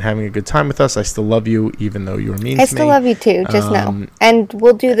this week and having a good time with us. I still love you, even though you were mean to me. I still love you too, just know. And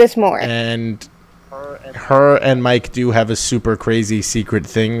we'll do this more. And her and Mike do have a super crazy secret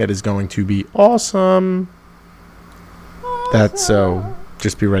thing that is going to be awesome. That's so.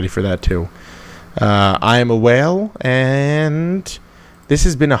 Just be ready for that too. I am a whale, and this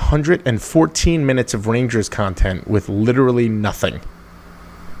has been 114 minutes of Rangers content with literally nothing.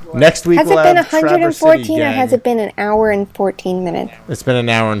 Next week has we'll it been have 114 or has it been an hour and 14 minutes? It's been an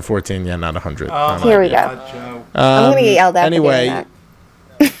hour and 14, yeah, not 100. Oh, Here we go. Joe. I'm going to get yelled at anyway, for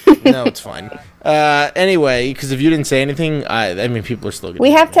doing that. No, it's fine. Anyway, because if you didn't say anything, I mean, people are still going to...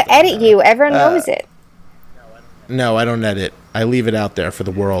 We have to edit you. Everyone knows it. No, I don't edit. I leave it out there for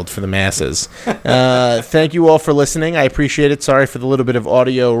the world, for the masses. Thank you all for listening. I appreciate it. Sorry for the little bit of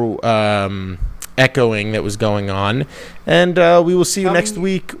audio echoing that was going on. And we will see you next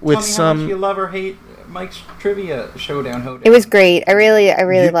week with tell me some... how much you love or hate Mike's Trivia Showdown. It was great. I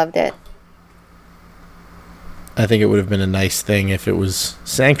really loved it. I think it would have been a nice thing if it was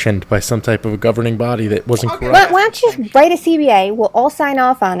sanctioned by some type of a governing body that wasn't corrupt. Why don't you just write a CBA? We'll all sign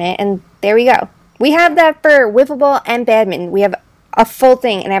off on it, and there we go. We have that for wiffle and badminton. We have a full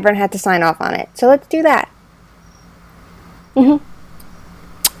thing, and everyone had to sign off on it. So let's do that. All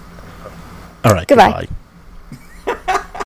right. Goodbye. Goodbye.